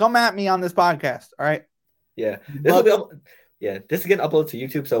 come at me on this podcast. All right. Yeah, this is getting uploaded to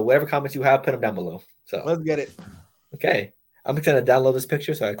YouTube. So whatever comments you have, put them down below. So let's get it. Okay, I'm just gonna download this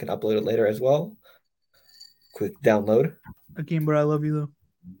picture so I can upload it later as well. Quick download. Hakeem, but I love you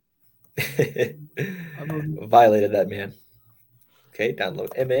though. Violated that man. Okay,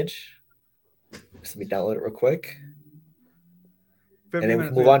 download image. Just let me download it real quick. And then we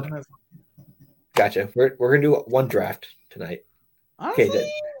can move on. Gotcha. We're gonna do one draft tonight. Honestly, okay,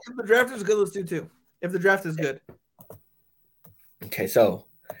 if the draft is good, let's do two. If the draft is good. Okay, so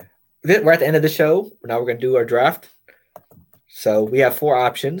we're at the end of the show. Now we're gonna do our draft. So we have 4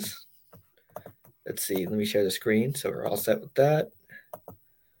 options. Let's see. Let me share the screen so we're all set with that.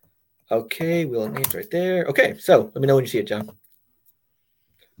 Okay, we'll names right there. Okay, so let me know when you see it, John.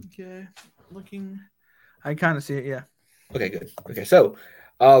 Okay, looking. I kind of see it. Yeah. Okay, good. Okay, so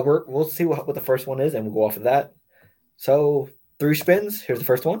we'll see what the first one is, and we'll go off of that. So 3 spins. Here's the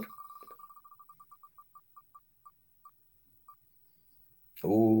first one.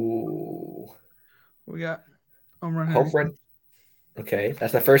 Ooh. We got home run. Home run. Okay,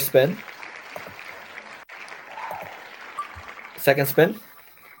 that's the first spin. Second spin.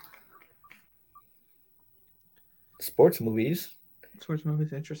 Sports movies.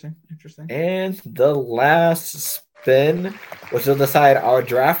 Interesting. And the last spin, which will decide our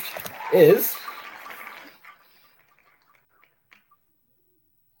draft, is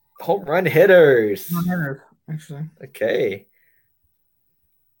home run hitters. Interesting. Okay.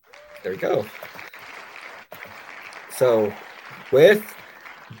 There we go. So, with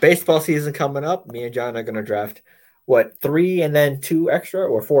baseball season coming up, me and John are going to draft, 3 and then 2 extra,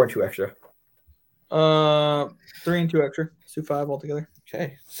 or 4 and 2 extra? 3 and 2 extra. Let's do 5 altogether.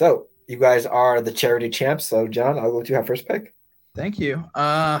 Okay. So, you guys are the charity champs. So, John, I'll let you have first pick. Thank you.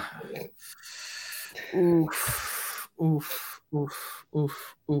 Oof. I'm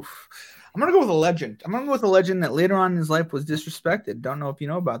going to go with a legend. I'm going to go with a legend that later on in his life was disrespected. Don't know if you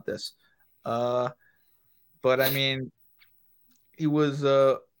know about this. But I mean, he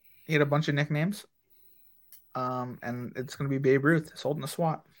had a bunch of nicknames. And it's going to be Babe Ruth. He's holding a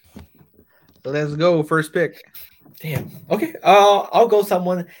SWAT. Let's go. First pick. Damn. Okay. I'll go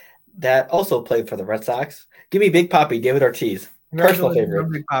someone that also played for the Red Sox. Give me Big Papi, David Ortiz. Personal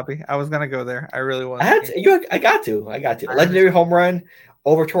favorite. Big Papi. I was going to go there. I really was. I got to. Legendary home run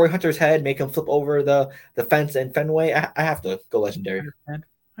over Torrey Hunter's head, make him flip over the fence in Fenway. I have to go legendary. I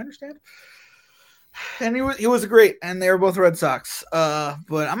understand. And he was great, and they were both Red Sox. But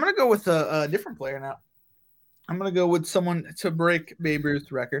I'm going to go with a different player now. I'm going to go with someone to break Babe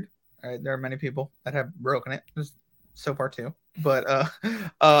Ruth's record. All right, there are many people that have broken it. There's so far too. But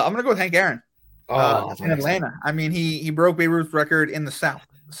I'm going to go with Hank Aaron in Atlanta. I mean, he broke Babe Ruth's record in the South.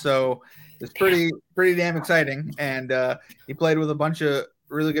 So it's pretty damn exciting. And he played with a bunch of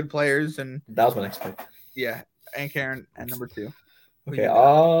really good players. And that was my next pick. Yeah, Hank Aaron at number 2. Okay. You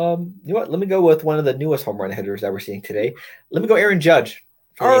know what? Let me go with one of the newest home run hitters that we're seeing today. Let me go Aaron Judge.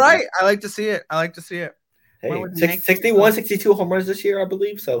 All right. I like to see it. Hey, 61, 62 home runs this year, I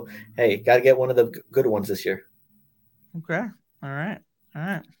believe. So, hey, got to get one of the good ones this year. Okay. All right.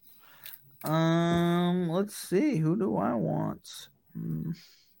 Let's see. Who do I want? I'm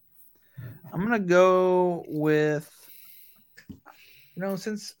gonna go with,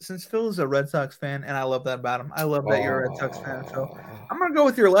 since Phil is a Red Sox fan, and I love that about him. I love that you're a Red Sox fan. So I'm gonna go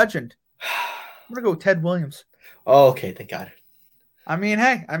with your legend. I'm gonna go with Ted Williams. Oh, okay, thank God. I mean,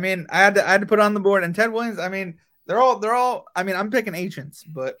 hey, I had to put on the board, and Ted Williams. I mean, they're all. I mean, I'm picking ancients,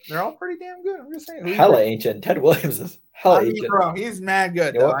 but they're all pretty damn good. I'm just saying. Hella ancient. Ted Williams is hella ancient. Bro, he's mad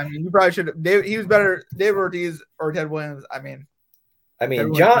good. Though. I mean, you probably should have. He was better. David Ortiz or Ted Williams. I mean,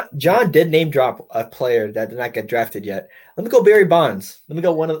 John did name drop a player that did not get drafted yet. Let me go Barry Bonds. Let me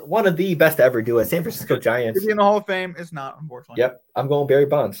go one of the best to ever do it. San Francisco Giants. Could be in the Hall of Fame. It's not, unfortunately. Yep, I'm going Barry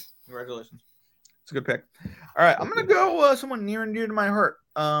Bonds. Congratulations. It's a good pick. All right, I'm gonna go someone near and dear to my heart.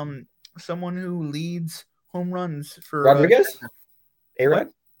 Someone who leads home runs for Rodriguez. A-Rod.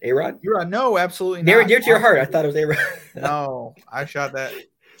 No, absolutely near not. And dear to your heart. I thought it was A-Rod. No, I shot that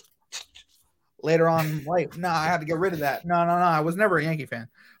later on. Wait, no, I had to get rid of that. No, I was never a Yankee fan.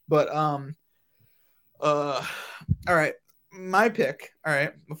 But all right. My pick, all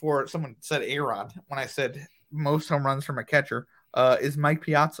right, before someone said A-Rod, when I said most home runs from a catcher, is Mike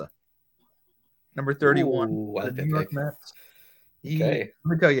Piazza, number 31, Ooh, I the like that New York pick. Mets. Okay.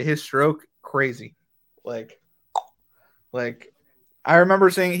 Let me tell you, his stroke, crazy. Like I remember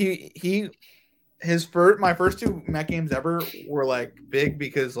saying my first two Met games ever were like big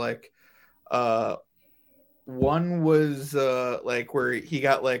because like one was like where he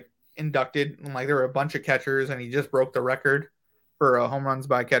got like inducted and like there were a bunch of catchers and he just broke the record for home runs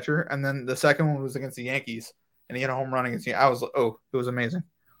by catcher, and then the second one was against the Yankees and he had a home run against I was it was amazing.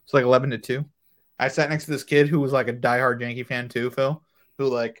 It's like 11-2. I sat next to this kid who was like a diehard Yankee fan too, Phil, who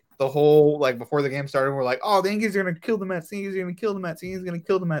like the whole like before the game started we're like, oh, the Yankees are gonna kill the Mets, the Yankees are gonna kill the Mets, the Yankees are gonna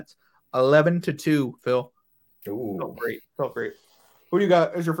kill the Mets. 11-2, Phil. Ooh. Felt great. Who do you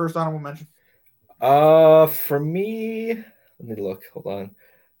got as your first honorable mention? For me, let me look. Hold on.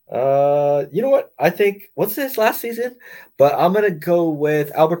 You know what? I think what's his last season? But I'm gonna go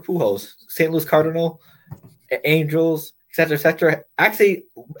with Albert Pujols, St. Louis Cardinal, Angels, etc., etc. Actually,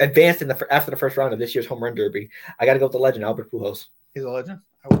 advanced after the first round of this year's home run derby. I got to go with the legend Albert Pujols. He's a legend.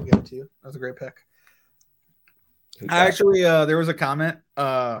 I will give it to you. That was a great pick. I actually, there was a comment.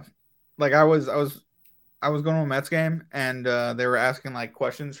 Like I was going to a Mets game and they were asking like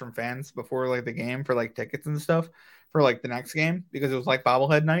questions from fans before like the game for like tickets and stuff for like the next game because it was like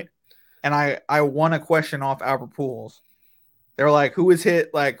bobblehead night. And I won a question off Albert Pujols. They were like, who's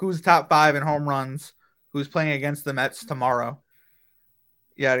top 5 in home runs? Who's playing against the Mets tomorrow?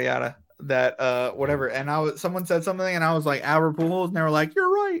 Yada yada. That whatever. And someone said something and I was like Albert Pujols, and they were like, you're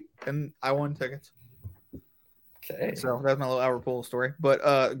right. And I won tickets. Okay. So that's my little Albert Pujols story.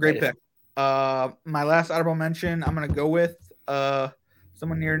 But great pick. My last honorable mention, I'm gonna go with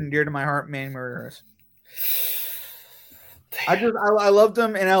someone near and dear to my heart, Manny Ramirez. I loved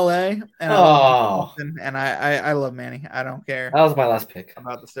him in LA, and I love Manny. I don't care. That was my last pick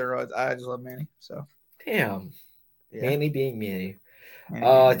About the steroids. I just love Manny. So damn, yeah. Manny being Manny.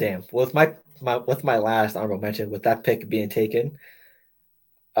 Damn. With my last honorable mention, with that pick being taken,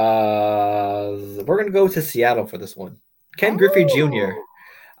 we're gonna go to Seattle for this one. Ken Griffey Jr.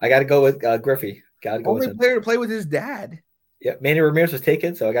 I got to go with Griffey. Got to go with him. Only player to play with his dad. Yeah, Manny Ramirez was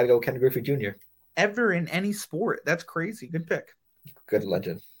taken, so I got to go with Ken Griffey Jr. Ever in any sport. That's crazy. Good pick. Good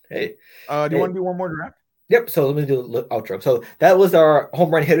legend. Hey. Do you want to do one more draft? Yep. So let me do the outro. So that was our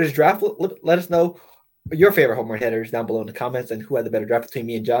home run hitters draft. Let us know your favorite home run hitters down below in the comments and who had the better draft between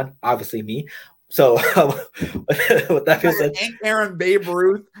me and John. Obviously me. So with that being said, Hank Aaron, Babe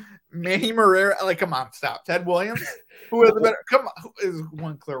Ruth, Manny Marrero. Like, come on, stop. Ted Williams. Who has the better? Come on, who is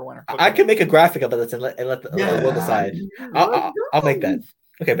one clear winner? Okay. I can make a graphic of this and let we'll decide. I'll make that.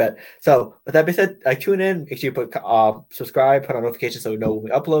 Okay, bet. So with that being said, tune in. Make sure you put subscribe, put on notifications so we know when we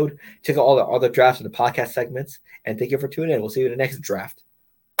upload. Check out all the other drafts and the podcast segments. And thank you for tuning in. We'll see you in the next draft.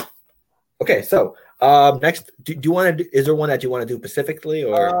 Okay, so next, do you want to? Is there one that you want to do specifically,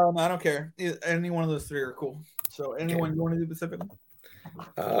 or? No, I don't care. Any one of those three are cool. So anyone you want to do specifically?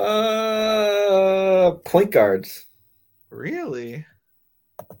 Point guards. Really?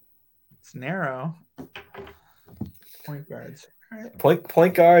 It's narrow. Point guards. All right.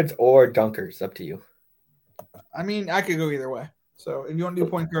 Point guards or dunkers, up to you. I mean, I could go either way. So if you want to do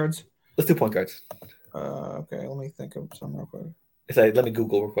point guards, let's do point guards. Okay, let me think of some real quick. Let me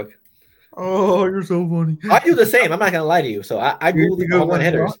Google real quick. Oh, you're so funny. I do the same. I'm not gonna lie to you. So I Google the home run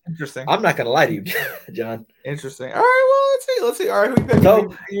hitters. Interesting. I'm not gonna lie to you, John. Interesting. All right. Well, let's see. All right, who you pick?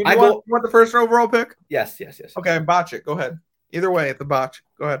 So you want the first overall pick? Yes. Okay, botch it. Go ahead. Either way, at the botch.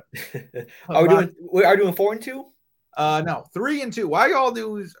 Go ahead. Are we doing 4 and 2? No, 3 and 2. Why y'all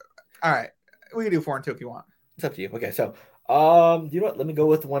do? All right, we can do 4 and 2 if you want. It's up to you. Okay, so you know what? Let me go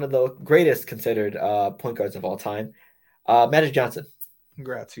with one of the greatest considered point guards of all time, Magic Johnson.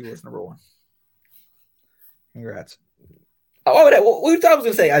 Congrats, he was number 1. Congrats. Oh, what thought I was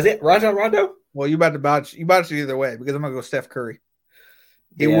gonna say? Isaiah Rajon Rondo? Well, you about to botch. You botched it either way because I'm gonna go Steph Curry.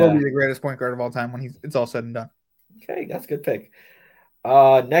 He will be the greatest point guard of all time when it's all said and done. Okay, that's a good pick.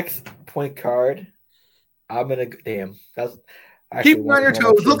 Next point guard, I'm gonna That's keep me on your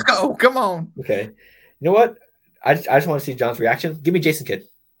toes. Let's go. Come on. Okay, you know what? I just want to see John's reaction. Give me Jason Kidd.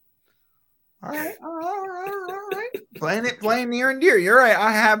 All right. Playing near and dear. You're right.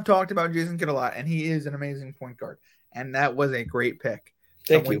 I have talked about Jason Kidd a lot, and he is an amazing point guard. And that was a great pick.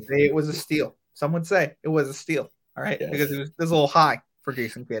 Thank you. Say it was a steal. Some would say it was a steal. All right, yes. Because it was a little high for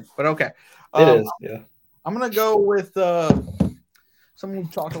Jason Kidd. But okay, it is. Yeah. I'm gonna go with someone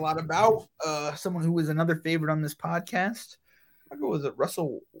we've talked a lot about. Someone who was another favorite on this podcast. I'll go with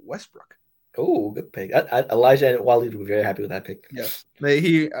Russell Westbrook. Oh, good pick. Elijah and Waleed will be very happy with that pick. Yes,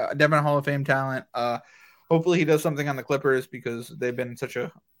 he definitely Hall of Fame talent. Hopefully he does something on the Clippers because they've been such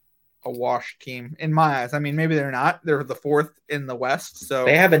a washed team in my eyes. I mean, maybe they're not. They're the fourth in the West. So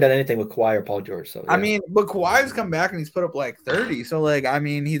they haven't done anything with Kawhi or Paul George. So yeah. I mean, but Kawhi's come back and he's put up like 30. So like, I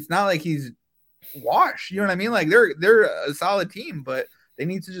mean, he's not like he's washed. You know what I mean? Like they're a solid team, but they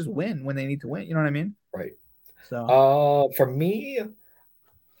need to just win when they need to win. You know what I mean? Right. So for me,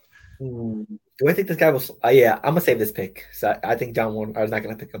 do I think this guy was? Yeah, I'm gonna save this pick. So I think John Warren. I was not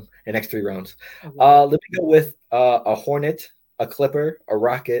gonna pick him in the next 3 rounds. Let me go with a Hornet, a Clipper, a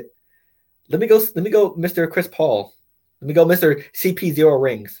Rocket. Let me go, Mr. Chris Paul. Let me go, Mr. CP Zero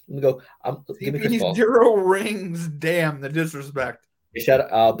Rings. Let me go. Give me Chris Paul. Zero rings. Damn the disrespect.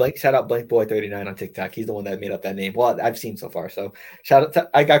 Shout out Blank Boy 39 on TikTok. He's the one that made up that name. Well, I've seen so far. So shout out.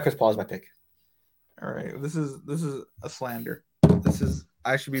 I got Chris Paul as my pick. All right, this is a slander.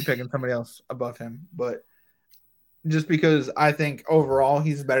 I should be picking somebody else above him, but just because I think overall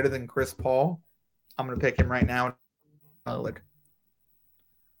he's better than Chris Paul, I'm gonna pick him right now. Lillard.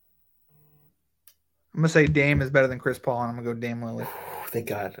 I'm gonna say Dame is better than Chris Paul, and I'm gonna go Dame Lillard. Thank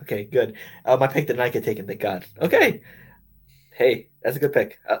God. Okay, good. My pick did not get taken. Thank God. Okay. Hey, that's a good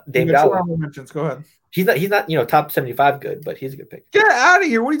pick. Dame Dollar. Go ahead. He's not top 75 good, but he's a good pick. Get out of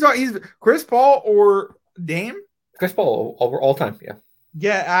here. What are you talking? He's Chris Paul or Dame? Chris Paul over all time. Yeah.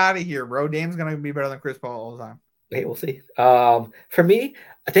 Get out of here, bro. Dame's gonna be better than Chris Paul all the time. Hey, we'll see. For me,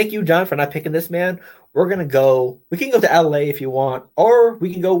 thank you, John, for not picking this man. We can go to LA if you want, or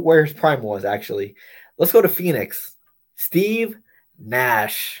we can go where his prime was, actually. Let's go to Phoenix. Steve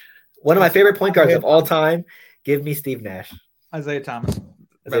Nash. One of my favorite point guards of all time. Give me Steve Nash. Isaiah Thomas.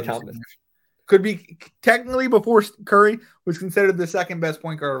 Thomas. Could be technically before Curry was considered the second best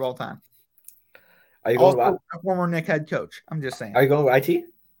point guard of all time. Are you going with a former Knicks head coach? I'm just saying. Are you going with IT?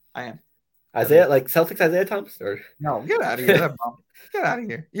 I am. Isaiah, like Celtics Isaiah Thomas? Or no, get out of here. Get out of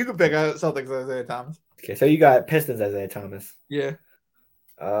here. You can pick Celtics Isaiah Thomas. Okay, so you got Pistons Isaiah Thomas. Yeah.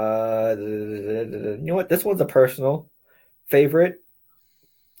 You know what? This one's a personal favorite.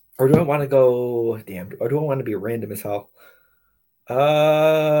 Or do I want to go? Or do I want to be random as hell?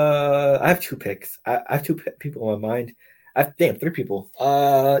 I have 2 picks. I have 2 people in my mind. I have 3 people. You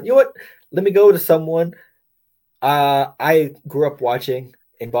know what? Let me go to someone I grew up watching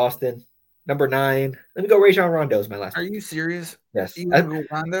in Boston. Number 9. Let me go. Rajon Rondo is my last. Are you serious? Yes. You go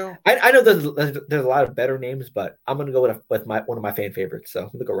Rondo? I know there's a lot of better names, but I'm gonna go with one of my fan favorites. So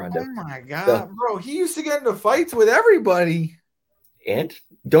let me go Rondo. Oh my god, bro! He used to get into fights with everybody. And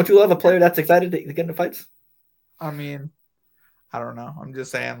don't you love a player that's excited to get into fights? I mean, I don't know. I'm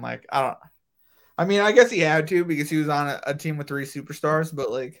just saying, like, I mean, I guess he had to because he was on a team with 3 superstars,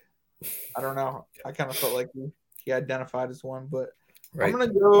 but like, I don't know. I kind of felt like he identified as one, but right. I'm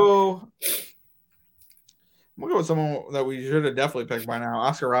gonna go with someone that we should have definitely picked by now.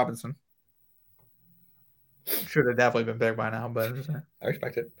 Oscar Robinson. Should have definitely been picked by now, but I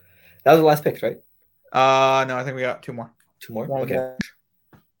respect it. That was the last picks, right? No, I think we got 2 more. 2 more? Okay.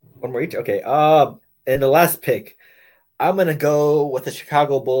 One more each? Okay. And the last pick, I'm gonna go with a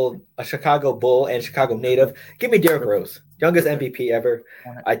Chicago Bull and Chicago native. Give me Derrick Rose, youngest MVP ever.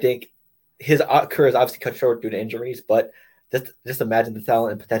 I think his career is obviously cut short due to injuries, but just imagine the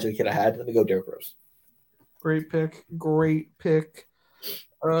talent and potential he could have had. Let me go Derrick Rose. Great pick.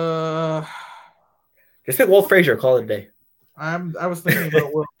 Just pick Walt Frazier. Call it a day. I was thinking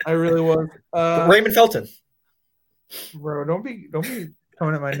about Will. I really was. Raymond Felton. Bro, don't be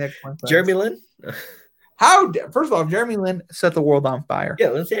coming at my neck. Jeremy Lin. First of all, Jeremy Lin set the world on fire.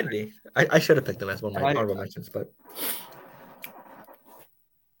 Yeah, insanity. I should have picked him as one of my honorable mentions, but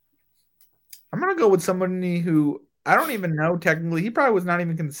I'm gonna go with somebody who I don't even know technically. He probably was not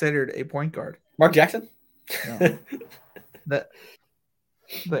even considered a point guard. Mark Jackson. No. the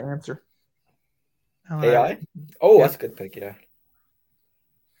answer. AI. Oh, yeah. That's a good pick. Yeah.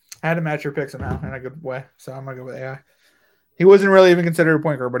 I had to match your pick somehow in a good way, so I'm gonna go with AI. He wasn't really even considered a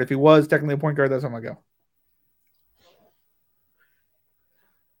point guard, but if he was technically a point guard, that's where I'm gonna go.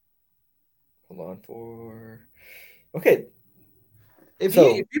 Hold on for. Okay. If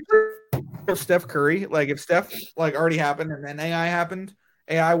you Steph Curry, like if Steph like already happened and then AI happened,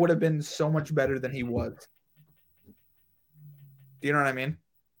 AI would have been so much better than he was. Do you know what I mean?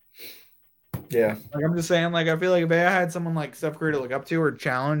 Yeah. Like I'm just saying, like I feel like if AI had someone like Steph Curry to look up to or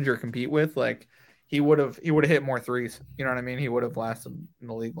challenge or compete with, like he would have hit more threes. You know what I mean? He would have lasted in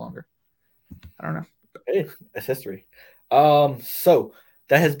the league longer. I don't know. Hey, that's history. So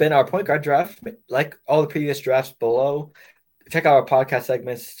that has been our point guard draft. Like all the previous drafts below, check out our podcast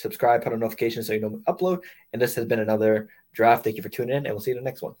segments, subscribe, put on notifications so you know when we upload. And this has been another draft. Thank you for tuning in, and we'll see you in the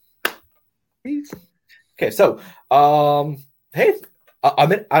next one. Peace. Okay, so hey,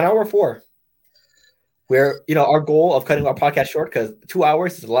 I'm at on hour 4. Where our goal of cutting our podcast short, because 2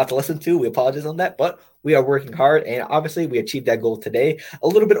 hours is a lot to listen to. We apologize on that, but we are working hard, and obviously we achieved that goal today. A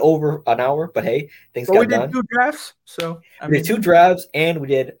little bit over an hour, but hey, things got done. We did 2 drafts, so we did 2 drafts, and we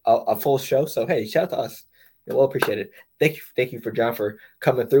did a full show. So hey, shout out to us. We'll appreciate it. Thank you for John for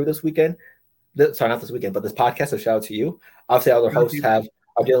coming through this weekend. Sorry, not this weekend, but this podcast. So shout out to you. Obviously, other hosts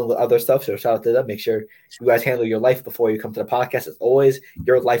are dealing with other stuff, so shout out to them. Make sure you guys handle your life before you come to the podcast. It's always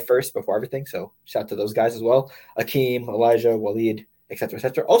your life first before everything. So shout out to those guys as well. Akeem, Elijah, Waleed, etc.,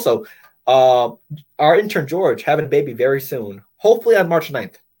 etc. Also, our intern George having a baby very soon. Hopefully on March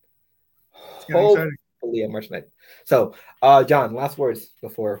 9th. Hopefully on March 9th. So, John, last words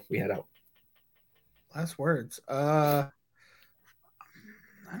before we head out. Last words. I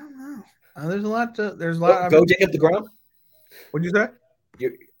don't know. There's a lot. Go Jacob deGrom. What'd you say?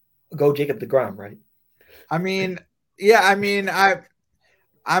 Go Jacob deGrom, right? I mean, yeah. I mean, I'm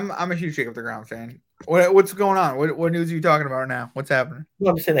a huge Jacob deGrom fan. What's going on? What news are you talking about now? What's happening? Well,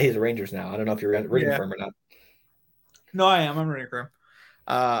 I'm just saying that he's a Rangers now. I don't know if you're rooting for him or not. No, I am. I'm rooting for him.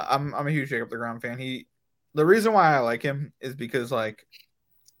 I'm a huge Jacob deGrom fan. The reason why I like him is because like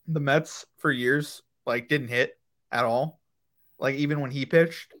the Mets for years like didn't hit at all. Like even when he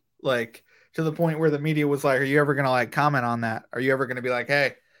pitched, like to the point where the media was like, "Are you ever gonna like comment on that? Are you ever gonna be like,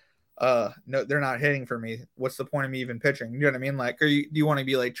 hey, no, they're not hitting for me. What's the point of me even pitching?" You know what I mean? Like, do you want to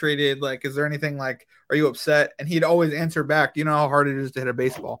be like traded? Like, is there anything like, are you upset? And he'd always answer back, "You know how hard it is to hit a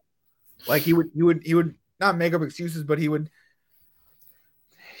baseball." Like he would not make up excuses, but he would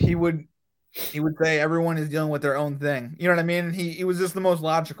say everyone is dealing with their own thing. You know what I mean? He was just the most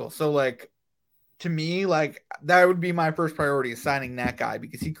logical. So like to me, like that would be my first priority is signing that guy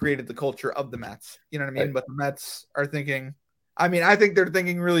because he created the culture of the Mets. You know what I mean? Right. But the Mets are thinking, I mean, I think they're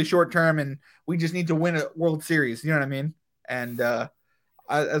thinking really short term and we just need to win a World Series. You know what I mean? And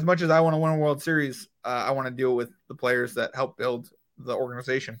as much as I want to win a World Series, I want to deal with the players that help build the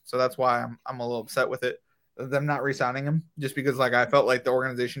organization. So that's why I'm a little upset with it. Them not re-signing him just because like I felt like the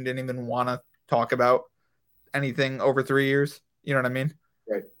organization didn't even want to talk about anything over 3 years. You know what I mean?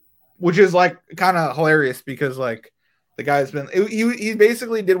 Right. Which is like kind of hilarious because like the guy's been he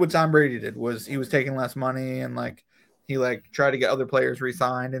basically did what Tom Brady did was he was taking less money and like he like tried to get other players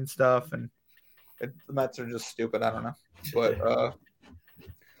re-signed and stuff and the Mets are just stupid. I don't know. But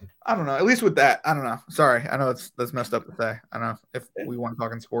I don't know. At least with that, I don't know. Sorry. I know that's messed up to say. I don't know if we want to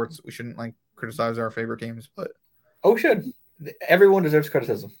talk in sports, we shouldn't like criticize our favorite teams, but we should. Everyone deserves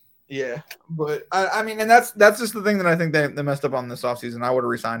criticism. Yeah, but I mean, and that's just the thing that I think they messed up on this offseason. I would have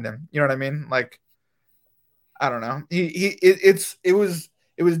re-signed him. You know what I mean? Like, I don't know. It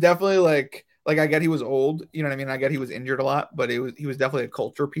was definitely like I get he was old. You know what I mean? I get he was injured a lot, but he was definitely a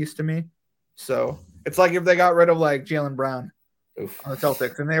culture piece to me. So it's like if they got rid of like Jaylen Brown. Oof. On the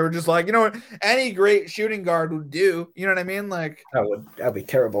Celtics, and they were just like, you know what, any great shooting guard would do. You know what I mean? Like that'd be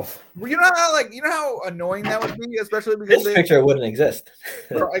terrible. You know how annoying that would be, especially because this picture wouldn't exist.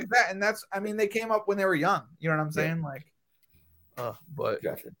 Like that, and that's I mean they came up when they were young. You know what I'm saying? Yeah. Like, but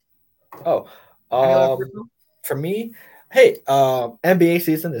drafted. For me, hey, NBA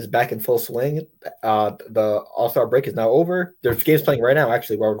season is back in full swing. The All-Star break is now over. There's games playing right now,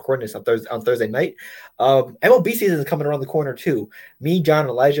 actually, while we're recording this on Thursday night. MLB season is coming around the corner, too. Me, John, and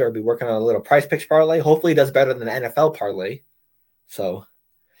Elijah will be working on a little price picks parlay. Hopefully it does better than the NFL parlay. So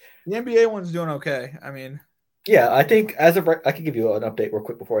the NBA one's doing okay. I mean, yeah, I think as of right, I can give you an update real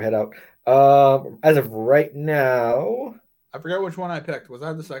quick before I head out. As of right now, I forgot which one I picked. Was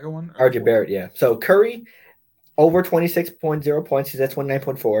that the second one? RJ Barrett, yeah. So Curry over 26.0 points. He's at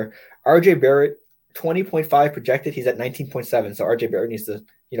 29.4. RJ Barrett, 20.5 projected. He's at 19.7. So RJ Barrett needs to,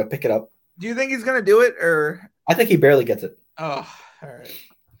 pick it up. Do you think he's going to do it or? I think he barely gets it. Oh, all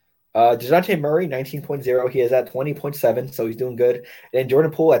right. DeJounte Murray, 19.0. He is at 20.7. So he's doing good. And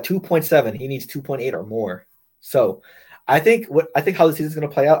Jordan Poole at 2.7. He needs 2.8 or more. So I think how the season's going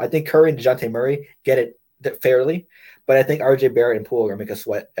to play out, I think Curry and DeJounte Murray get it fairly. But I think RJ Barrett and Poole are going to make a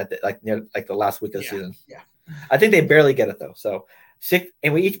sweat at the last week of the season. Yeah. I think they barely get it though. So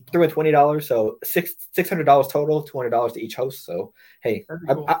and we each threw in $20, so $600 total, $200 to each host. So hey,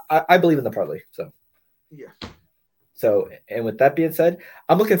 cool. I believe in the parlay. So yeah. So and with that being said,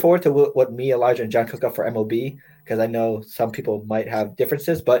 I'm looking forward to what me, Elijah, and John cook up for MLB because I know some people might have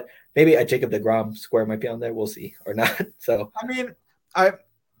differences, but maybe a Jacob deGrom square might be on there. We'll see or not. So I mean, I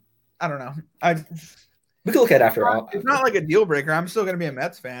don't know. We can look at it after. It's not like a deal breaker. I'm still going to be a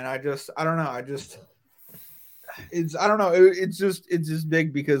Mets fan. I don't know. I don't know. It's just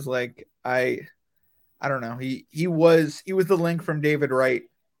big because like I don't know. He was the link from David Wright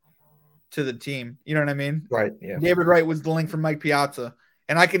to the team. You know what I mean? Right. Yeah. David Wright was the link from Mike Piazza,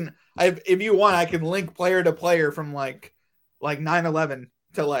 and if you want, I can link player to player from like 9/11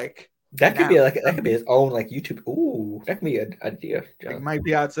 to like. That could be that could be his own like YouTube. Ooh, that could be an idea. John. Like Mike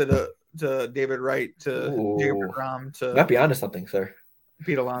Piazza to David Wright to Jacob Ram to. Might be onto something, sir.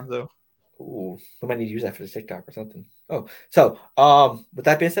 Pete Alonso. Ooh, we might need to use that for the TikTok or something. Oh, so with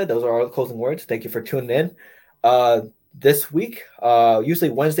that being said, those are all the closing words. Thank you for tuning in. This week, usually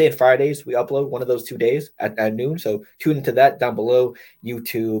Wednesday and Fridays, we upload one of those 2 days at noon. So tune into that down below,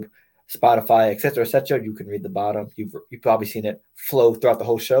 YouTube, Spotify, etc., etc. You can read the bottom. You've probably seen it flow throughout the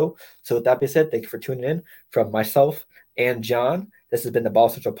whole show. So with that being said, thank you for tuning in. From myself and John, this has been the Ball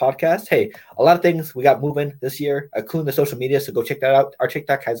Central Podcast. Hey, a lot of things we got moving this year, including the social media, so go check that out. Our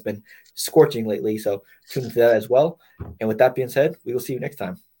TikTok has been scorching lately, so tune into that as well. And with that being said, we will see you next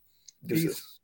time. Peace.